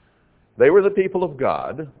 They were the people of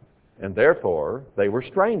God, and therefore they were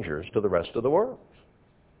strangers to the rest of the world.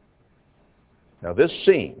 Now this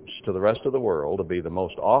seems to the rest of the world to be the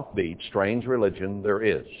most offbeat, strange religion there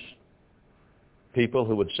is. People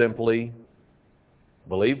who would simply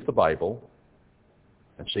believe the Bible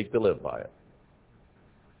and seek to live by it.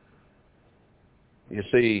 You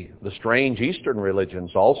see, the strange Eastern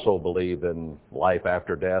religions also believe in life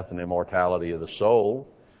after death and immortality of the soul.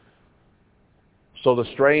 So the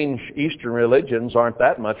strange Eastern religions aren't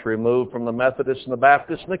that much removed from the Methodists and the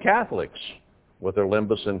Baptists and the Catholics, with their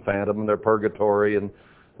limbus infantum and their purgatory and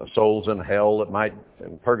the souls in hell that might,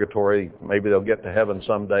 in purgatory, maybe they'll get to heaven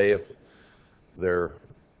someday if their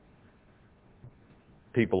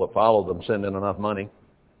people that follow them send in enough money.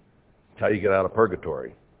 That's how you get out of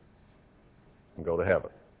purgatory and go to heaven.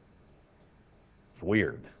 It's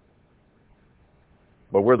weird.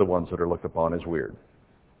 But we're the ones that are looked upon as weird.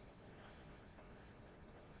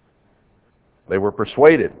 They were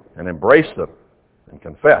persuaded and embraced them and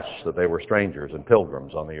confessed that they were strangers and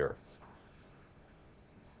pilgrims on the earth.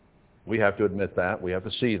 We have to admit that. We have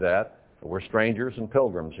to see that. We're strangers and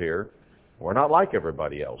pilgrims here. We're not like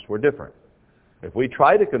everybody else. We're different. If we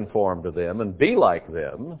try to conform to them and be like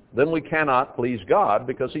them, then we cannot please God,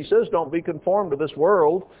 because he says, don't be conformed to this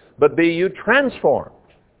world, but be you transformed,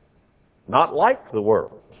 not like the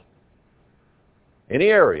world. Any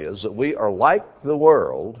areas that we are like the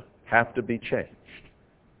world have to be changed.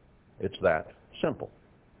 It's that simple.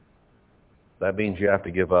 That means you have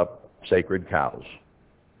to give up sacred cows.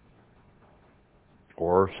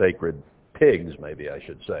 Or sacred pigs, maybe I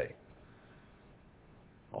should say.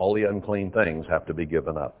 All the unclean things have to be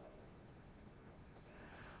given up.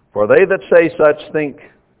 For they that say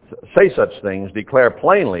such things declare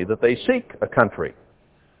plainly that they seek a country.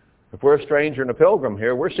 If we're a stranger and a pilgrim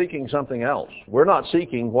here, we're seeking something else. We're not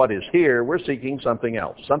seeking what is here, we're seeking something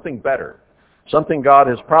else, something better, something God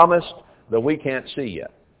has promised that we can't see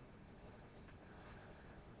yet.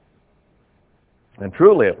 And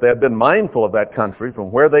truly, if they had been mindful of that country from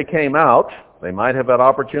where they came out, they might have had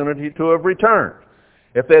opportunity to have returned.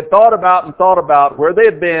 If they had thought about where they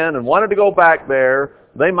had been and wanted to go back there,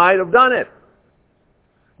 they might have done it.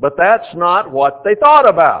 But that's not what they thought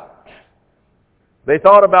about. They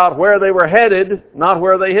thought about where they were headed, not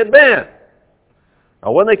where they had been.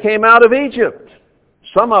 Now, when they came out of Egypt,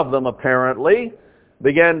 some of them apparently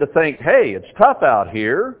began to think, hey, it's tough out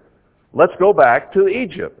here. Let's go back to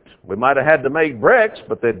Egypt. We might have had to make bricks,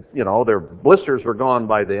 but their blisters were gone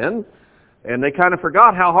by then, and they kind of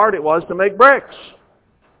forgot how hard it was to make bricks.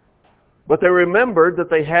 But they remembered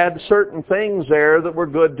that they had certain things there that were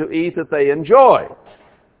good to eat that they enjoyed.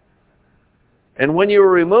 And when you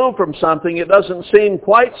were removed from something, it doesn't seem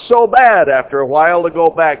quite so bad after a while to go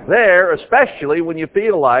back there, especially when you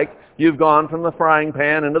feel like you've gone from the frying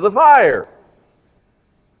pan into the fire.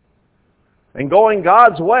 And going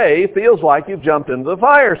God's way feels like you've jumped into the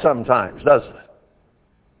fire sometimes, doesn't it?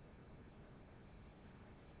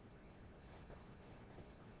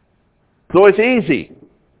 So it's easy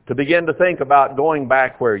to begin to think about going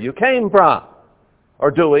back where you came from,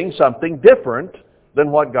 or doing something different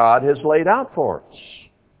than what God has laid out for us.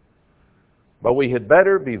 But we had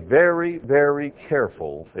better be very, very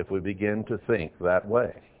careful if we begin to think that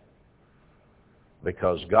way.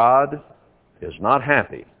 Because God is not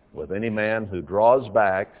happy with any man who draws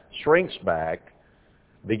back, shrinks back,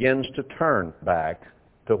 begins to turn back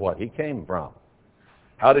to what he came from.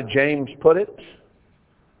 How did James put it?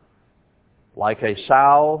 Like a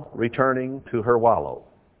sow returning to her wallow.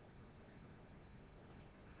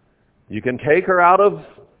 You can take her out of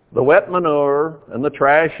the wet manure and the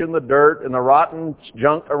trash and the dirt and the rotten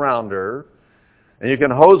junk around her, and you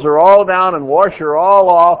can hose her all down and wash her all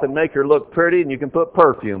off and make her look pretty, and you can put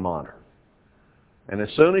perfume on her. And as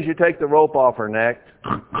soon as you take the rope off her neck,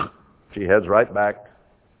 she heads right back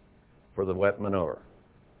for the wet manure.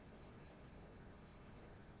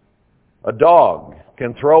 A dog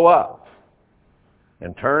can throw up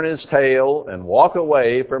and turn his tail and walk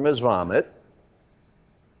away from his vomit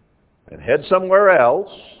and head somewhere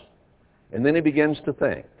else, and then he begins to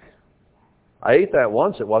think, I ate that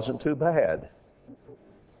once, it wasn't too bad.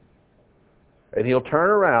 And he'll turn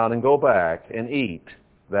around and go back and eat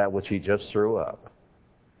that which he just threw up.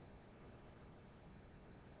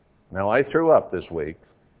 Now, I threw up this week,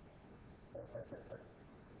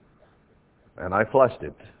 and I flushed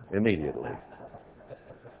it immediately.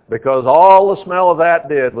 Because all the smell of that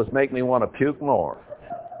did was make me want to puke more.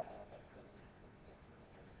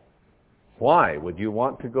 Why would you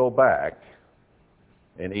want to go back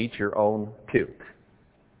and eat your own puke.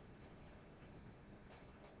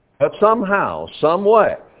 But somehow, some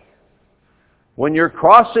way, when you're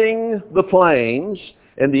crossing the plains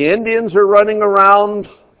and the Indians are running around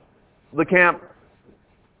the camp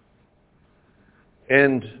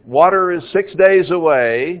and water is 6 days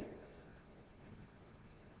away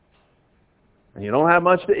and you don't have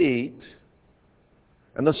much to eat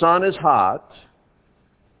and the sun is hot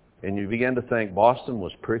and you begin to think Boston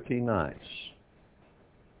was pretty nice.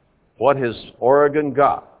 What has Oregon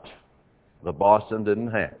got that Boston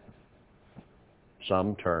didn't have?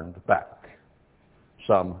 Some turned back.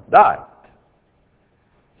 Some died.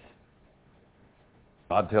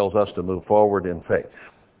 God tells us to move forward in faith,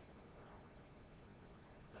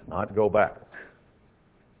 not go back.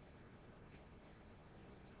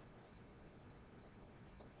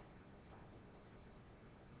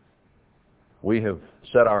 We have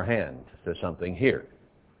set our hand to something here.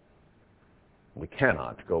 We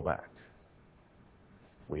cannot go back.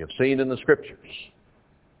 We have seen in the Scriptures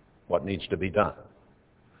what needs to be done.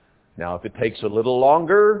 Now, if it takes a little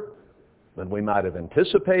longer than we might have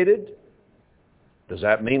anticipated, does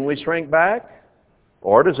that mean we shrink back?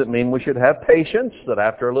 Or does it mean we should have patience that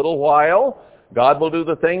after a little while, God will do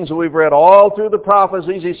the things that we've read all through the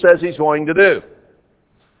prophecies He says He's going to do?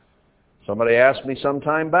 Somebody asked me some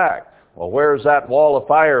time back, well, where's that wall of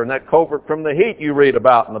fire and that covert from the heat you read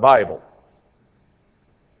about in the Bible?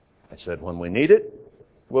 I said, when we need it,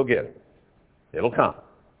 we'll get it. It'll come.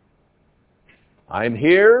 I'm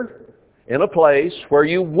here in a place where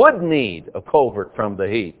you would need a covert from the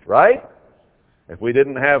heat, right? If we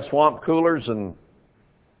didn't have swamp coolers and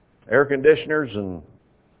air conditioners and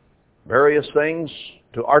various things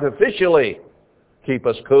to artificially keep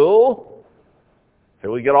us cool,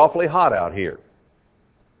 till we get awfully hot out here.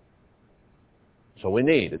 So we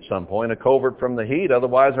need, at some point, a covert from the heat.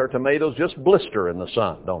 Otherwise, our tomatoes just blister in the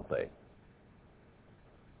sun, don't they?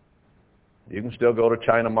 You can still go to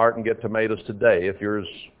China Mart and get tomatoes today if yours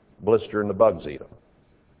blister and the bugs eat them.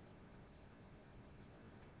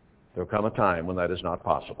 There will come a time when that is not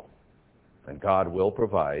possible. And God will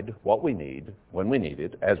provide what we need, when we need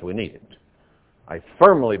it, as we need it. I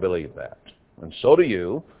firmly believe that. And so do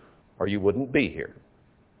you, or you wouldn't be here.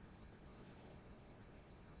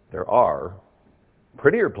 There are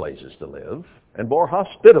prettier places to live and more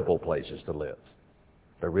hospitable places to live.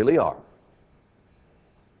 There really are.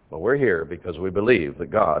 But we're here because we believe that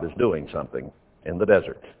God is doing something in the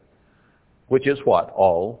desert, which is what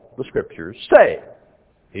all the Scriptures say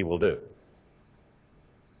He will do.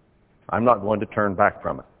 I'm not going to turn back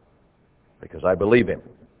from it because I believe Him.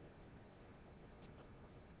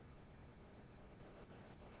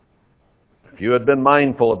 If you had been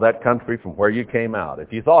mindful of that country from where you came out,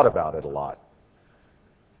 if you thought about it a lot,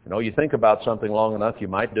 you think about something long enough, you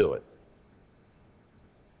might do it.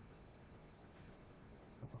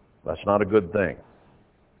 That's not a good thing.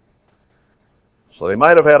 So they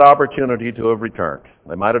might have had opportunity to have returned.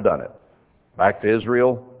 They might have done it. Back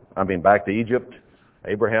to Egypt,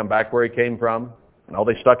 Abraham back where he came from. No,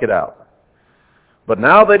 they stuck it out. But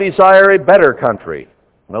now they desire a better country.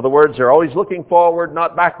 In other words, they're always looking forward,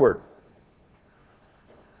 not backward.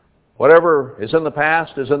 Whatever is in the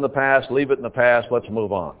past is in the past. Leave it in the past. Let's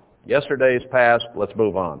move on. Yesterday's past. Let's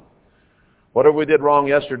move on. Whatever we did wrong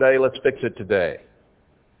yesterday, let's fix it today.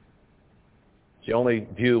 It's the only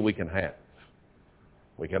view we can have.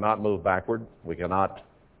 We cannot move backward. We cannot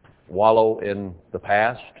wallow in the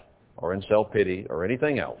past or in self-pity or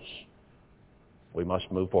anything else. We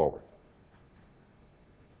must move forward.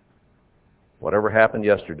 Whatever happened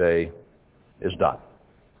yesterday is done.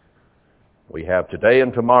 We have today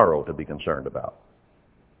and tomorrow to be concerned about.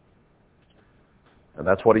 And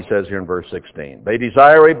that's what he says here in verse 16. They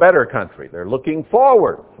desire a better country. They're looking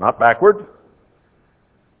forward, not backward.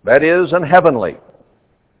 That is, an heavenly.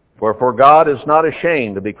 Wherefore God is not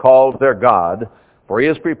ashamed to be called their God, for He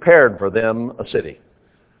has prepared for them a city.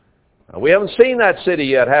 Now, we haven't seen that city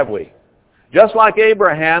yet, have we? Just like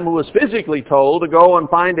Abraham, who was physically told to go and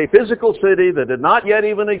find a physical city that did not yet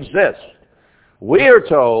even exist, we are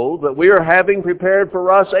told that we are having prepared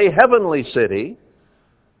for us a heavenly city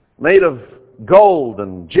made of gold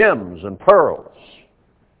and gems and pearls.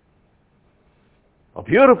 A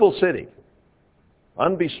beautiful city,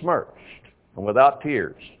 unbesmirched and without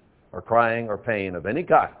tears or crying or pain of any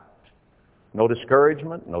kind. No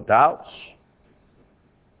discouragement, no doubts.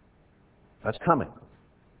 That's coming.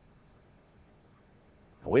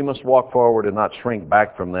 We must walk forward and not shrink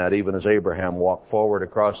back from that, even as Abraham walked forward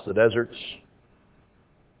across the deserts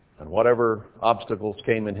and whatever obstacles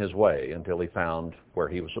came in his way until he found where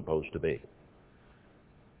he was supposed to be. It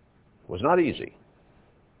was not easy,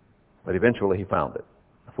 but eventually he found it.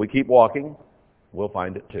 If we keep walking, we'll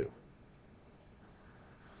find it too.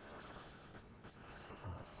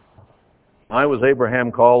 Why was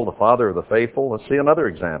Abraham called the father of the faithful? Let's see another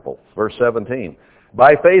example. Verse 17.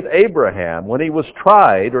 By faith Abraham, when he was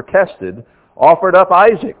tried or tested, offered up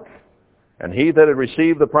Isaac. And he that had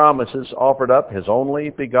received the promises offered up his only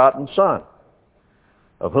begotten son,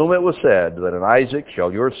 of whom it was said that in Isaac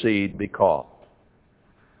shall your seed be called.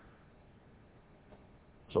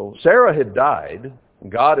 So Sarah had died.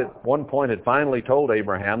 God at one point had finally told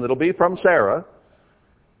Abraham that it'll be from Sarah.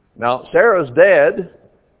 Now Sarah's dead,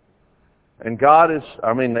 and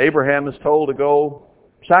Abraham is told to go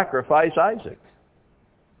sacrifice Isaac.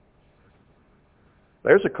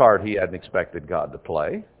 There's a card he hadn't expected God to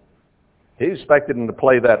play. He expected him to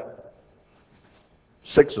play that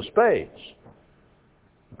 6 of spades.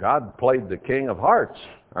 God played the king of hearts.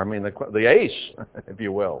 The ace, if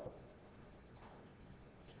you will.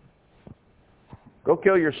 Go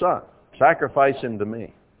kill your son. Sacrifice him to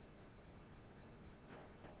me.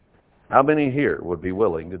 How many here would be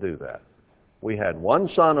willing to do that? We had one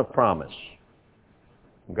son of promise.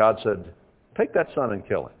 God said, take that son and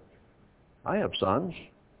kill him. I have sons.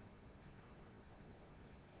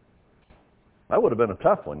 That would have been a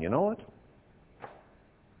tough one, you know it?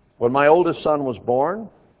 When my oldest son was born,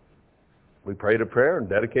 we prayed a prayer and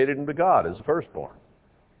dedicated him to God as the firstborn.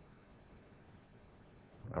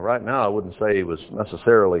 Now, right now, I wouldn't say he was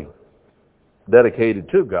necessarily dedicated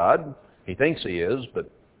to God. He thinks he is, but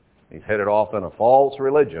he's headed off in a false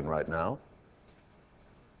religion right now.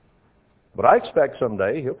 But I expect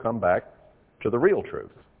someday he'll come back to the real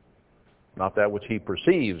truth, not that which he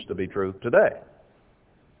perceives to be truth today.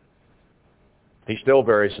 He's still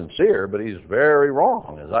very sincere, but he's very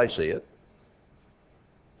wrong as I see it.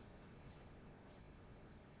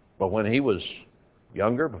 But when he was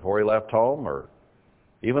younger, before he left home, or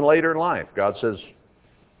even later in life, God says,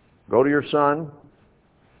 go to your son.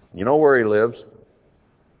 You know where he lives.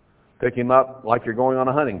 Pick him up like you're going on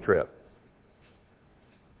a hunting trip.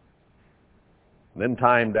 And then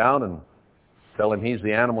tie him down and tell him he's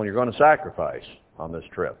the animal you're going to sacrifice on this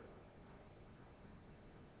trip.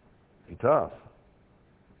 Be tough.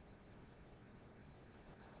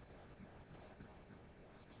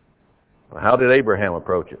 How did Abraham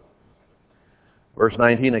approach it? Verse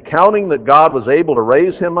 19, accounting that God was able to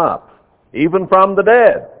raise him up, even from the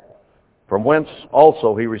dead, from whence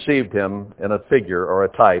also he received him in a figure or a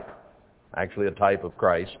type, actually a type of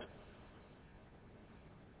Christ,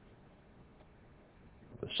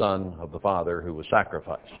 the Son of the Father who was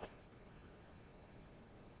sacrificed.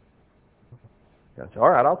 God said,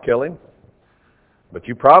 all right, I'll kill him. But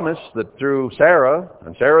you promised that through Sarah,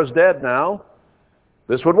 and Sarah's dead now,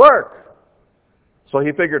 this would work. So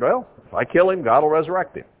he figured, well, if I kill him, God will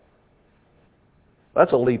resurrect him.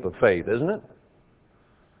 That's a leap of faith, isn't it?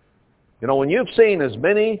 You know, when you've seen as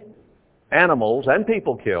many animals and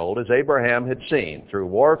people killed as Abraham had seen, through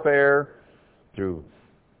warfare, through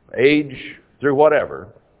age, through whatever,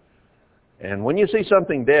 and when you see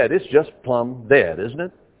something dead, it's just plumb dead, isn't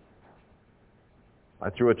it?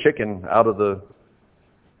 I threw a chicken out of the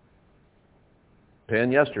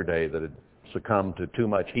pen yesterday that had succumbed to too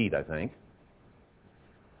much heat, I think.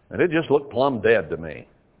 And it just looked plumb dead to me.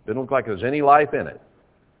 Didn't look like there was any life in it.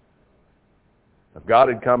 If God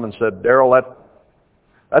had come and said, Darryl,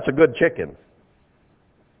 that's a good chicken,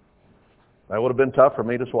 that would have been tough for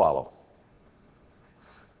me to swallow.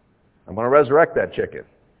 I'm going to resurrect that chicken.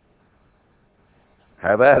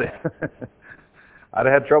 Have at it. I'd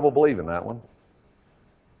have had trouble believing that one.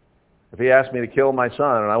 If he asked me to kill my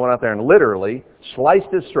son and I went out there and literally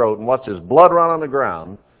sliced his throat and watched his blood run on the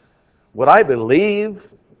ground, would I believe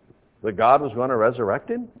that God was going to resurrect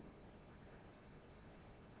him?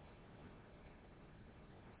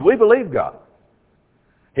 We believe God.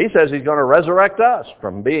 He says he's going to resurrect us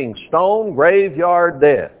from being stone graveyard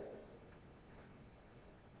dead.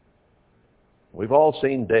 We've all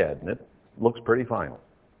seen dead, and it looks pretty final.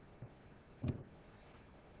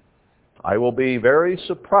 I will be very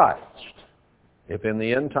surprised if in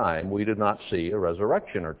the end time we do not see a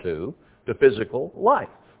resurrection or two to physical life.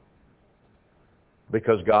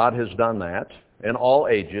 Because God has done that in all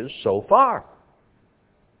ages so far.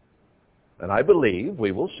 And I believe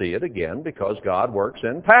we will see it again because God works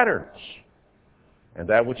in patterns. And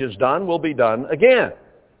that which is done will be done again.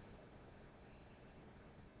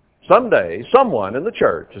 Someday, someone in the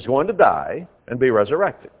church is going to die and be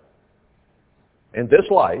resurrected. In this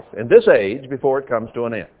life, in this age, before it comes to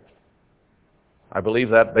an end. I believe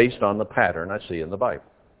that based on the pattern I see in the Bible.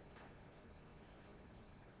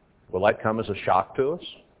 Will that come as a shock to us?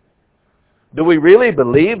 Do we really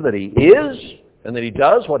believe that he is and that he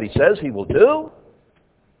does what he says he will do?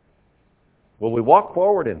 Will we walk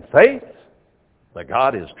forward in faith that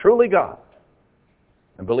God is truly God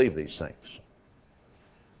and believe these things?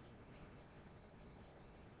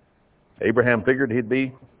 Abraham figured he'd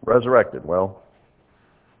be resurrected. Well,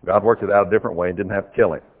 God worked it out a different way and didn't have to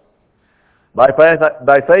kill him. By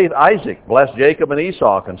faith, Isaac blessed Jacob and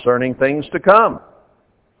Esau concerning things to come.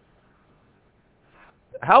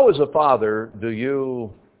 How, as a father, do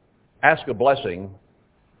you ask a blessing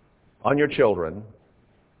on your children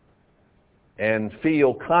and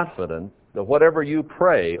feel confident that whatever you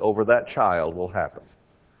pray over that child will happen?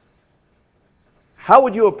 How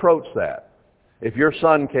would you approach that if your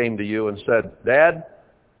son came to you and said, Dad,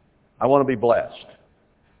 I want to be blessed.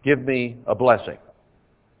 Give me a blessing.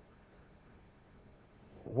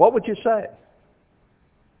 What would you say?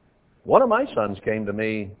 One of my sons came to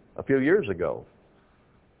me a few years ago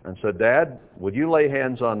and said, Dad, would you lay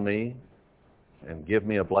hands on me and give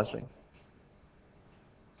me a blessing?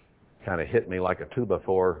 Kind of hit me like a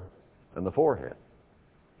 2x4 in the forehead.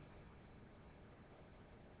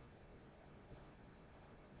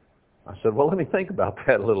 I said, well, let me think about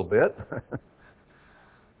that a little bit.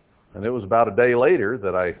 And it was about a day later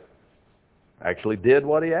that I actually did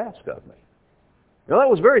what he asked of me. You know, that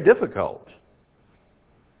was very difficult.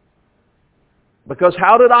 Because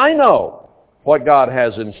how did I know what God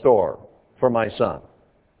has in store for my son?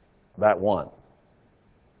 That one.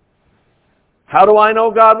 How do I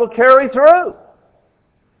know God will carry through?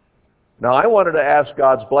 Now, I wanted to ask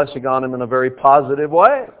God's blessing on him in a very positive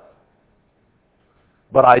way.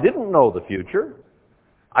 But I didn't know the future.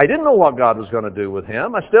 I didn't know what God was going to do with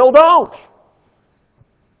him. I still don't.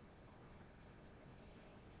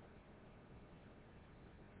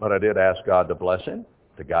 But I did ask God to bless him,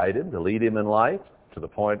 to guide him, to lead him in life to the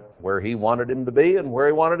point where he wanted him to be and where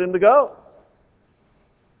he wanted him to go.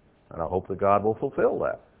 And I hope that God will fulfill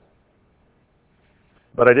that.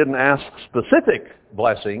 But I didn't ask specific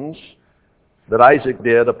blessings that Isaac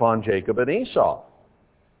did upon Jacob and Esau.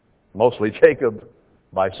 Mostly Jacob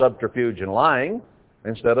by subterfuge and lying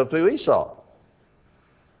instead of to Esau.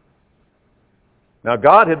 Now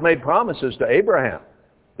God had made promises to Abraham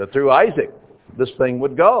that through Isaac this thing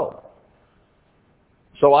would go.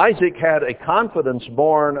 So Isaac had a confidence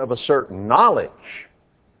born of a certain knowledge.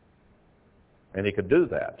 And he could do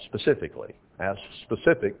that specifically, ask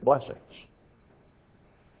specific blessings.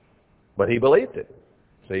 But he believed it.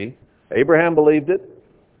 See, Abraham believed it,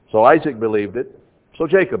 so Isaac believed it, so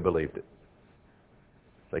Jacob believed it.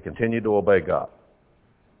 They continued to obey God.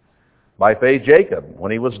 By faith, Jacob,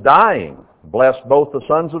 when he was dying, blessed both the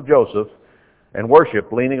sons of Joseph and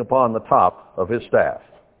worshiped leaning upon the top of his staff.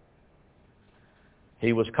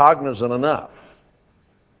 He was cognizant enough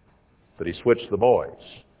that he switched the boys.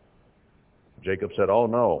 Jacob said, oh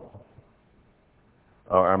no.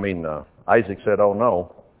 Isaac said, oh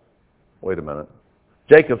no. Wait a minute.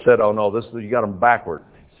 Jacob said, oh no, you got them backward.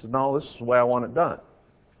 He said, no, this is the way I want it done.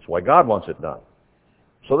 It's the way God wants it done.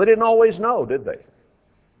 So they didn't always know, did they?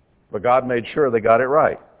 But God made sure they got it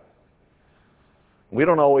right. We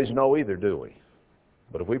don't always know either, do we?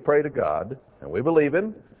 But if we pray to God and we believe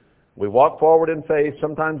Him, we walk forward in faith,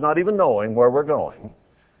 sometimes not even knowing where we're going,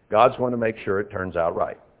 God's going to make sure it turns out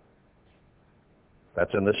right.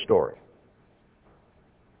 That's in this story.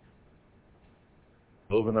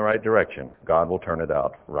 Move in the right direction, God will turn it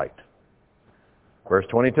out right. Verse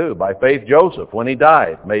 22, by faith Joseph, when he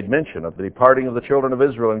died, made mention of the departing of the children of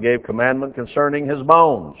Israel and gave commandment concerning his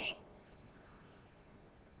bones.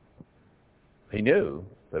 He knew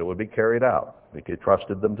that it would be carried out. He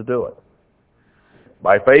trusted them to do it.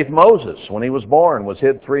 By faith Moses, when he was born, was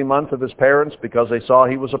hid 3 months of his parents because they saw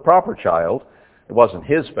he was a proper child. It wasn't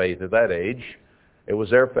his faith at that age. It was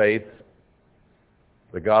their faith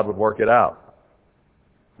that God would work it out.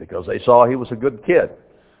 Because they saw he was a good kid.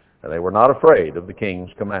 And they were not afraid of the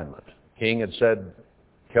king's commandment. The king had said,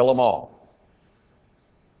 kill them all.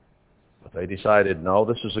 But they decided, no,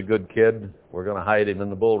 this is a good kid. We're going to hide him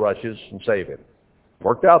in the bulrushes and save him.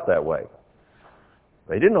 Worked out that way.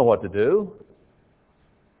 They didn't know what to do.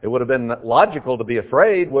 It would have been logical to be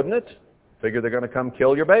afraid, wouldn't it? Figure they're going to come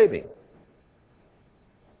kill your baby.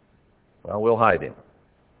 Well, we'll hide him.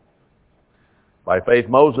 By faith,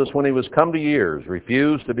 Moses, when he was come to years,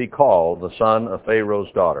 refused to be called the son of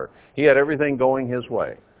Pharaoh's daughter. He had everything going his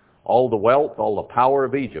way. All the wealth, all the power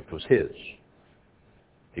of Egypt was his.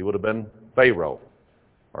 He would have been Pharaoh,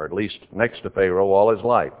 or at least next to Pharaoh all his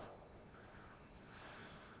life.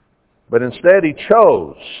 But instead he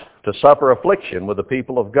chose to suffer affliction with the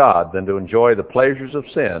people of God than to enjoy the pleasures of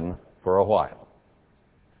sin for a while.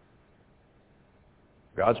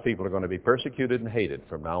 God's people are going to be persecuted and hated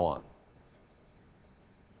from now on.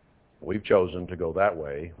 We've chosen to go that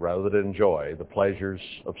way rather than enjoy the pleasures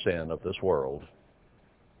of sin of this world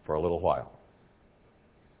for a little while.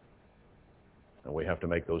 And we have to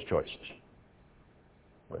make those choices.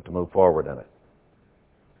 We have to move forward in it.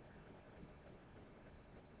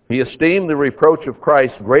 He esteemed the reproach of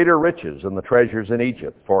Christ greater riches than the treasures in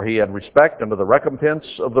Egypt, for he had respect unto the recompense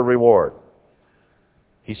of the reward.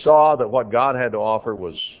 He saw that what God had to offer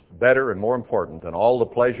was better and more important than all the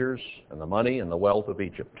pleasures and the money and the wealth of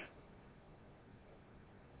Egypt.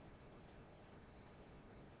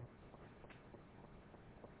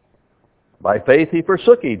 By faith he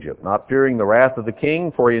forsook Egypt, not fearing the wrath of the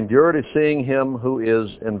king, for he endured as seeing him who is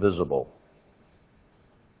invisible.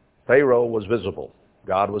 Pharaoh was visible.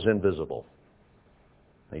 God was invisible.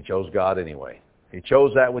 He chose God anyway. He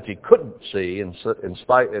chose that which he couldn't see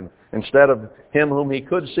instead of him whom he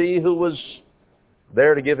could see, who was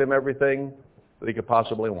there to give him everything that he could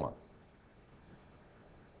possibly want.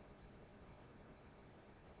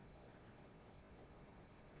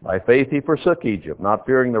 By faith he forsook Egypt, not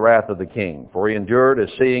fearing the wrath of the king, for he endured as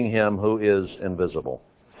seeing him who is invisible.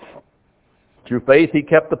 Through faith he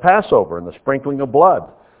kept the Passover and the sprinkling of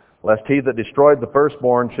blood, lest he that destroyed the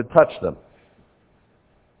firstborn should touch them.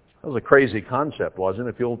 That was a crazy concept, wasn't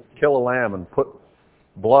it? If you'll kill a lamb and put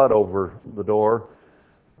blood over the door,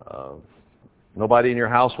 nobody in your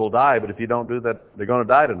house will die, but if you don't do that, they're going to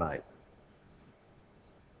die tonight.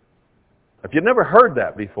 If you've never heard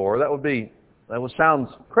that before, that would sound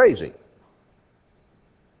crazy.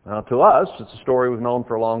 Now, to us, it's a story we've known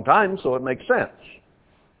for a long time, so it makes sense.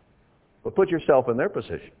 But put yourself in their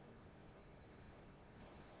position.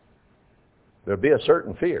 There'd be a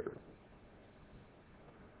certain fear.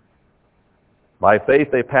 By faith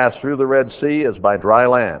they passed through the Red Sea as by dry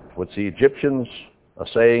land, which the Egyptians,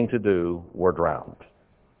 essaying to do, were drowned.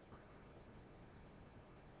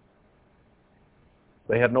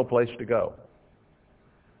 They had no place to go.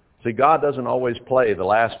 See, God doesn't always play the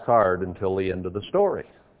last card until the end of the story,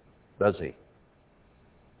 does he?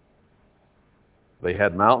 They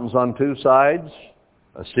had mountains on two sides,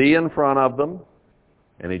 a sea in front of them,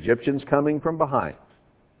 and Egyptians coming from behind.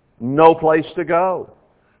 No place to go.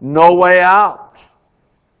 No way out.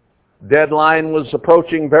 Deadline was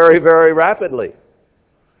approaching very, very rapidly.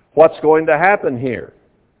 What's going to happen here?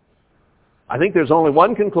 I think there's only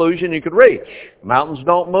one conclusion you could reach. Mountains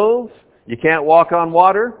don't move. You can't walk on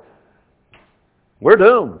water. We're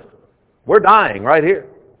doomed. We're dying right here.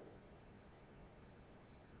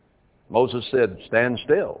 Moses said, "Stand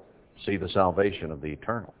still, see the salvation of the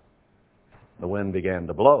eternal." The wind began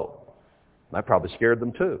to blow. That probably scared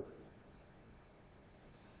them too.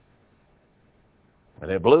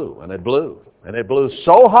 And it blew, and it blew, and it blew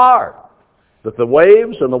so hard that the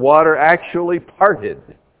waves and the water actually parted.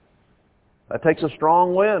 That takes a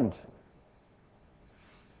strong wind.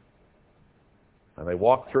 And they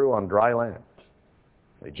walked through on dry land.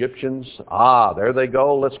 The Egyptians, there they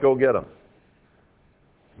go, let's go get them.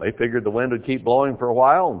 They figured the wind would keep blowing for a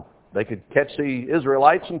while and they could catch the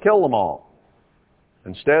Israelites and kill them all.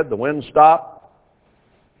 Instead, the wind stopped,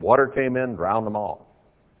 water came in, drowned them all.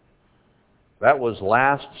 That was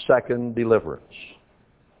last-second deliverance.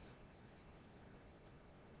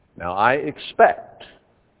 Now, I expect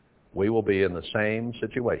we will be in the same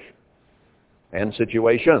situation and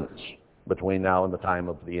situations between now and the time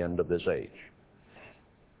of the end of this age.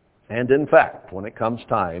 And in fact, when it comes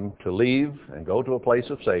time to leave and go to a place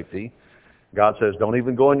of safety, God says, don't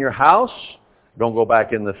even go in your house, don't go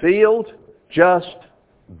back in the field, just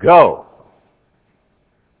go.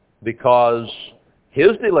 Because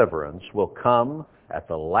his deliverance will come at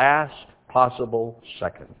the last possible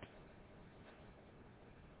second.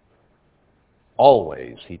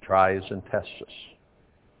 Always he tries and tests us.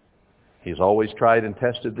 He's always tried and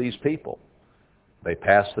tested these people. They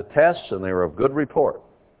passed the tests and they were of good report.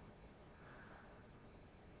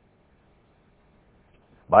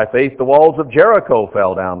 By faith the walls of Jericho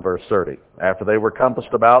fell down, verse 30, after they were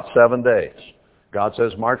compassed about 7 days. God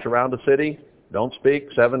says, march around the city, don't speak,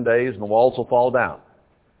 7 days, and the walls will fall down.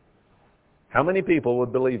 How many people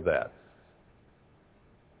would believe that?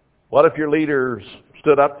 What if your leaders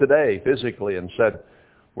stood up today physically and said,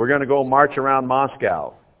 we're going to go march around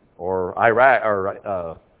Moscow or Iraq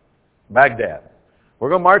or Baghdad. We're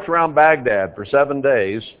going to march around Baghdad for 7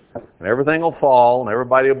 days, and everything will fall, and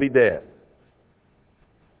everybody will be dead.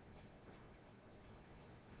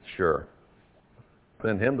 Sure.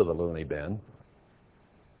 Send him to the loony bin.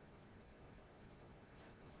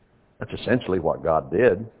 That's essentially what God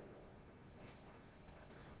did.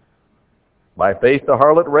 By faith the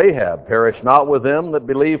harlot Rahab perished not with them that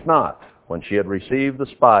believed not, when she had received the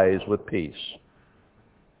spies with peace.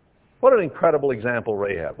 What an incredible example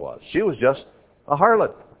Rahab was. She was just a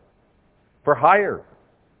harlot for hire.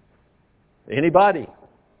 Anybody.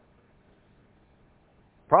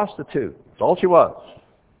 Prostitute. That's all she was.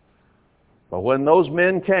 But when those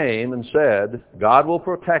men came and said, God will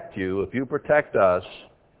protect you if you protect us,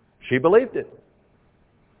 she believed it.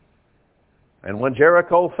 And when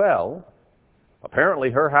Jericho fell, apparently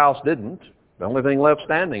her house didn't. The only thing left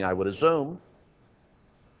standing, I would assume.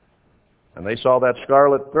 And they saw that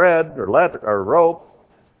scarlet thread or rope,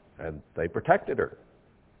 and they protected her.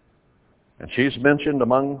 And she's mentioned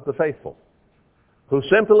among the faithful, who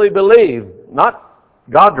simply believed, not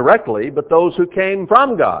God directly, but those who came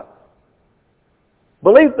from God.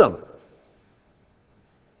 Believed them.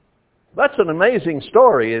 That's an amazing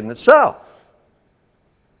story in itself.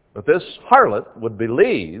 But this harlot would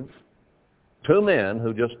believe two men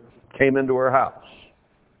who just came into her house.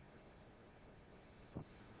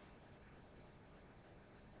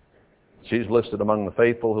 She's listed among the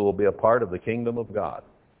faithful who will be a part of the kingdom of God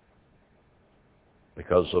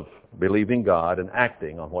because of believing God and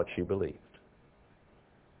acting on what she believed.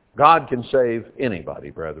 God can save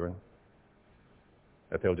anybody, brethren,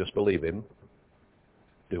 if they'll just believe Him,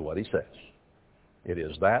 do what He says. It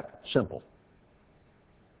is that simple.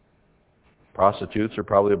 Prostitutes are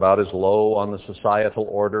probably about as low on the societal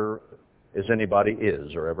order as anybody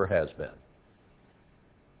is or ever has been.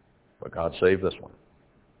 But God saved this one.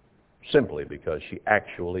 Simply because she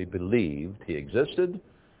actually believed He existed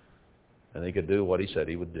and He could do what He said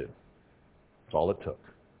He would do. That's all it took.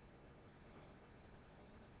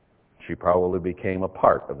 She probably became a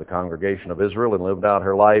part of the congregation of Israel and lived out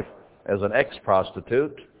her life as an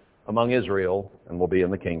ex-prostitute among Israel and will be in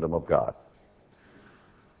the kingdom of God.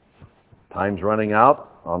 Time's running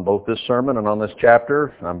out on both this sermon and on this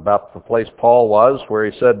chapter. I'm about the place Paul was where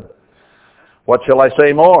he said, "What shall I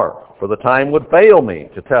say more? For the time would fail me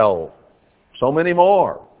to tell so many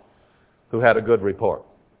more who had a good report."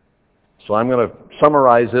 So I'm going to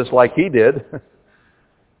summarize this like he did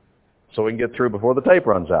so we can get through before the tape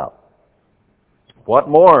runs out. What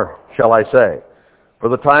more shall I say? For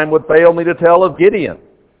the time would fail me to tell of Gideon.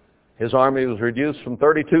 His army was reduced from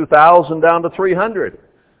 32,000 down to 300.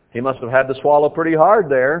 He must have had to swallow pretty hard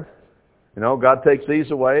there. You know, God takes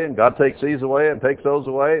these away, and God takes these away, and takes those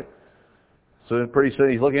away. So pretty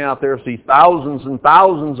soon he's looking out there, sees thousands and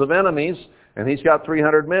thousands of enemies, and he's got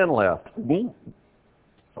 300 men left.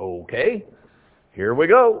 Okay, here we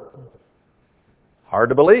go. Hard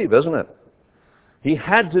to believe, isn't it? He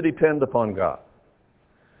had to depend upon God.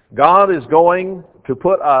 God is going to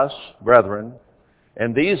put us, brethren,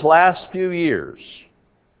 in these last few years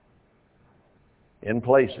in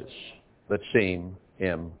places that seem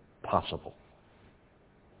impossible.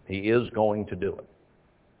 He is going to do it.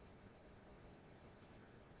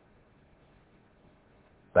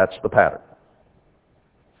 That's the pattern.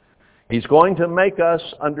 He's going to make us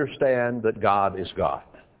understand that God is God,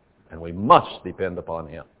 and we must depend upon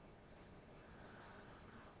Him.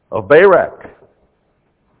 Of Barak,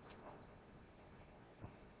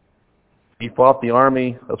 he fought the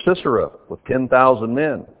army of Sisera with 10,000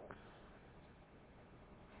 men.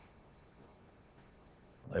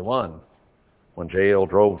 They won when Jael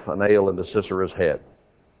drove a nail into Sisera's head.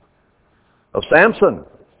 Of Samson,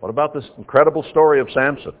 what about this incredible story of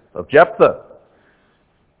Samson? Of Jephthah,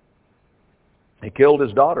 he killed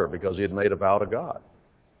his daughter because he had made a vow to God.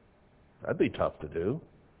 That'd be tough to do.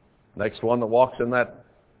 Next one that walks in that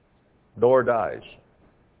door dies.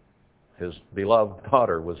 His beloved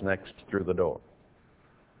daughter was next through the door.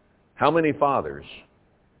 How many fathers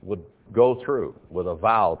would go through with a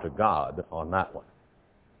vow to God on that one?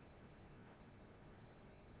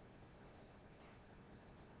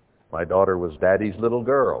 My daughter was Daddy's little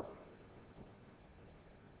girl.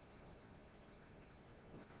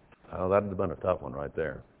 Oh, that would have been a tough one right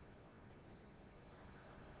there.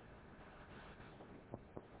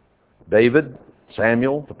 David,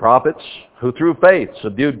 Samuel, the prophets, who through faith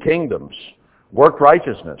subdued kingdoms, worked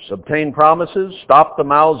righteousness, obtained promises, stopped the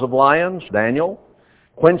mouths of lions, Daniel,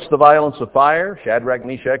 quenched the violence of fire, Shadrach,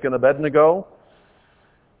 Meshach, and Abednego,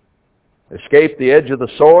 escaped the edge of the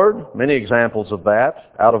sword, many examples of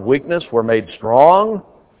that. Out of weakness we're made strong.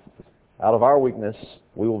 Out of our weakness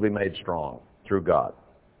we will be made strong through God.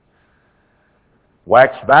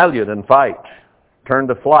 Waxed valiant in fight, turned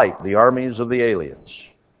to flight the armies of the aliens.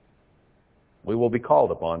 We will be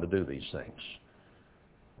called upon to do these things.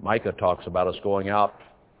 Micah talks about us going out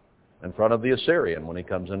in front of the Assyrian when he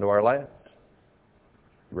comes into our land.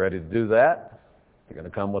 Ready to do that? They're going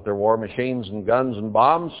to come with their war machines and guns and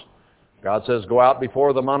bombs. God says, go out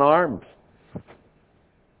before them unarmed,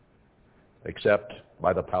 except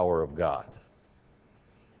by the power of God.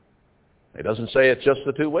 It doesn't say it's just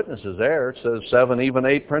the two witnesses there. It says 7, even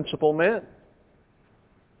 8 principal men.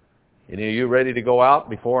 Are you ready to go out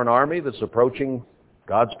before an army that's approaching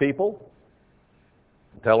God's people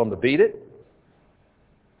and tell them to beat it?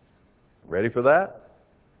 Ready for that?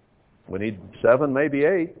 We need 7, maybe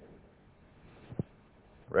 8.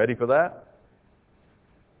 Ready for that?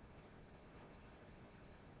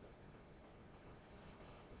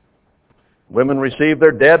 Women receive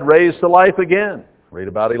their dead raised to life again. Read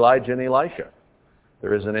about Elijah and Elisha.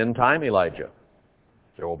 There is an end time Elijah.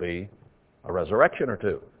 There will be a resurrection or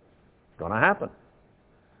two. It's going to happen.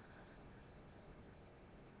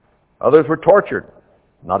 Others were tortured,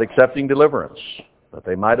 not accepting deliverance, that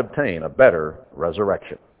they might obtain a better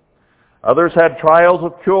resurrection. Others had trials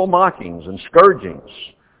of cruel mockings and scourgings,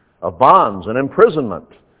 of bonds and imprisonment.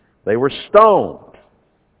 They were stoned.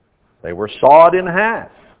 They were sawed in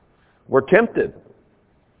half, were tempted,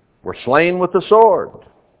 were slain with the sword.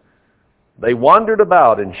 They wandered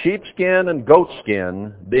about in sheepskin and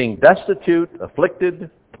goatskin, being destitute,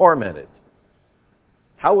 afflicted, tormented.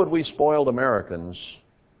 How would we spoiled Americans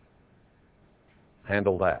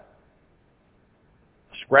handle that?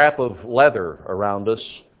 A scrap of leather around us,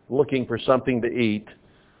 looking for something to eat,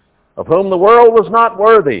 of whom the world was not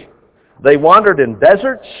worthy. They wandered in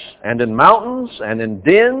deserts and in mountains and in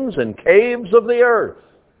dens and caves of the earth.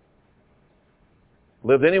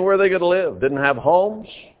 Lived anywhere they could live. Didn't have homes.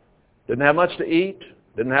 Didn't have much to eat.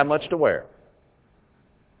 Didn't have much to wear.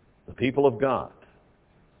 The people of God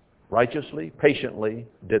righteously, patiently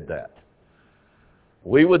did that.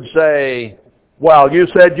 We would say, well, you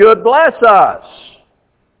said you'd bless us.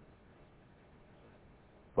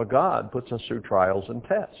 But God puts us through trials and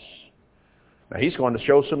tests. Now, He's going to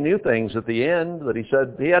show some new things at the end that He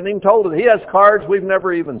said He hadn't even told us. He has cards we've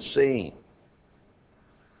never even seen.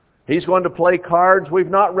 He's going to play cards we've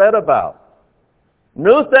not read about.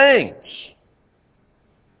 New things.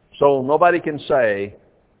 So nobody can say,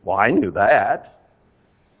 well, I knew that.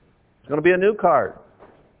 It's going to be a new card.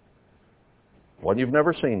 One you've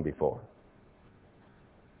never seen before.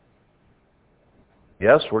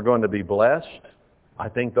 Yes, we're going to be blessed. I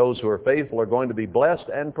think those who are faithful are going to be blessed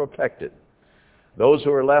and protected. Those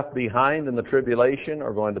who are left behind in the tribulation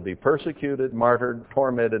are going to be persecuted, martyred,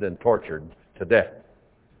 tormented, and tortured to death.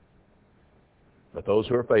 But those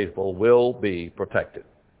who are faithful will be protected.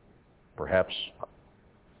 Perhaps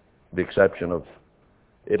the exception of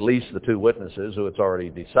at least the 2 witnesses who it's already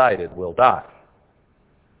decided will die.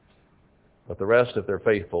 But the rest, if they're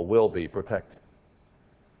faithful, will be protected.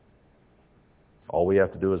 All we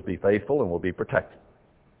have to do is be faithful and we'll be protected.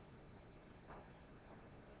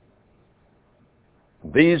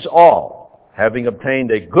 These all, having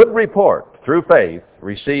obtained a good report through faith,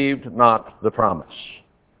 received not the promise.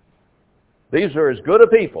 These are as good a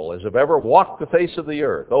people as have ever walked the face of the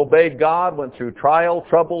earth, obeyed God, went through trial,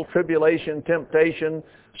 trouble, tribulation, temptation,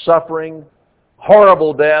 suffering,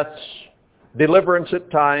 horrible deaths, deliverance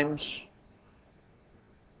at times,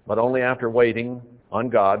 but only after waiting on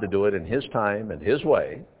God to do it in His time and His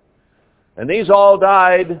way. And these all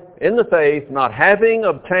died in the faith, not having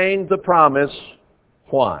obtained the promise.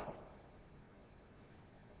 Why?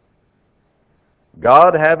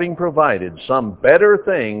 God having provided some better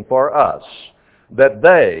thing for us, that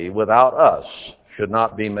they, without us, should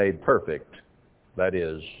not be made perfect, that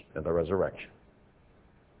is, in the resurrection.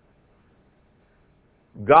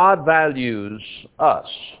 God values us,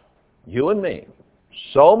 you and me,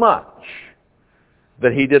 so much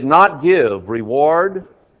that He did not give reward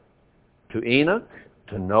to Enoch,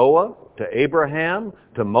 to Noah, to Abraham,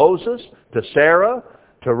 to Moses, to Sarah,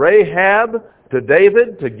 to Rahab, to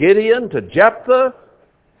David, to Gideon, to Jephthah,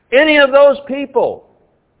 any of those people,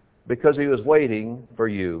 because He was waiting for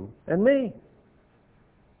you and me.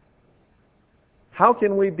 How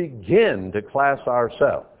can we begin to class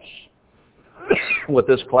ourselves with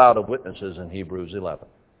this cloud of witnesses in Hebrews 11?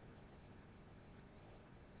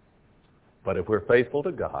 But if we're faithful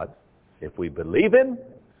to God, if we believe Him,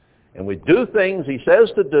 and we do things He says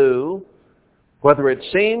to do, whether it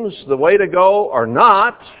seems the way to go or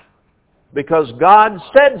not, because God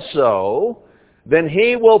said so, then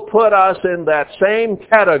He will put us in that same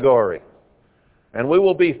category. And we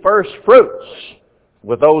will be first fruits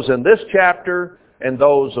with those in this chapter and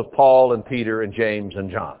those of Paul and Peter and James and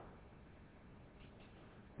John.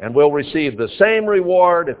 And we'll receive the same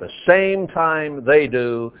reward at the same time they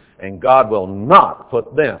do, and God will not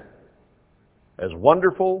put them as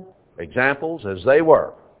wonderful examples as they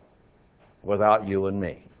were without you and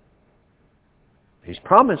me. He's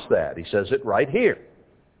promised that. He says it right here.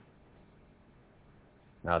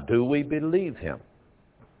 Now, do we believe Him?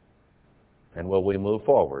 And will we move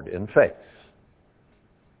forward in faith?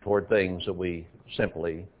 toward things that we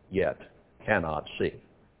simply yet cannot see.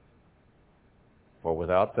 For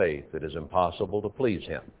without faith it is impossible to please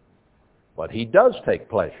him. But he does take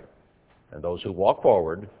pleasure in those who walk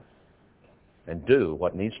forward and do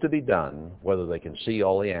what needs to be done, whether they can see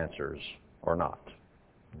all the answers or not.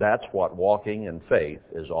 That's what walking in faith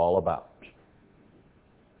is all about.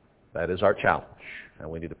 That is our challenge. And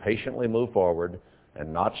we need to patiently move forward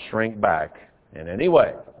and not shrink back in any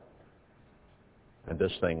way. And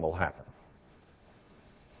this thing will happen.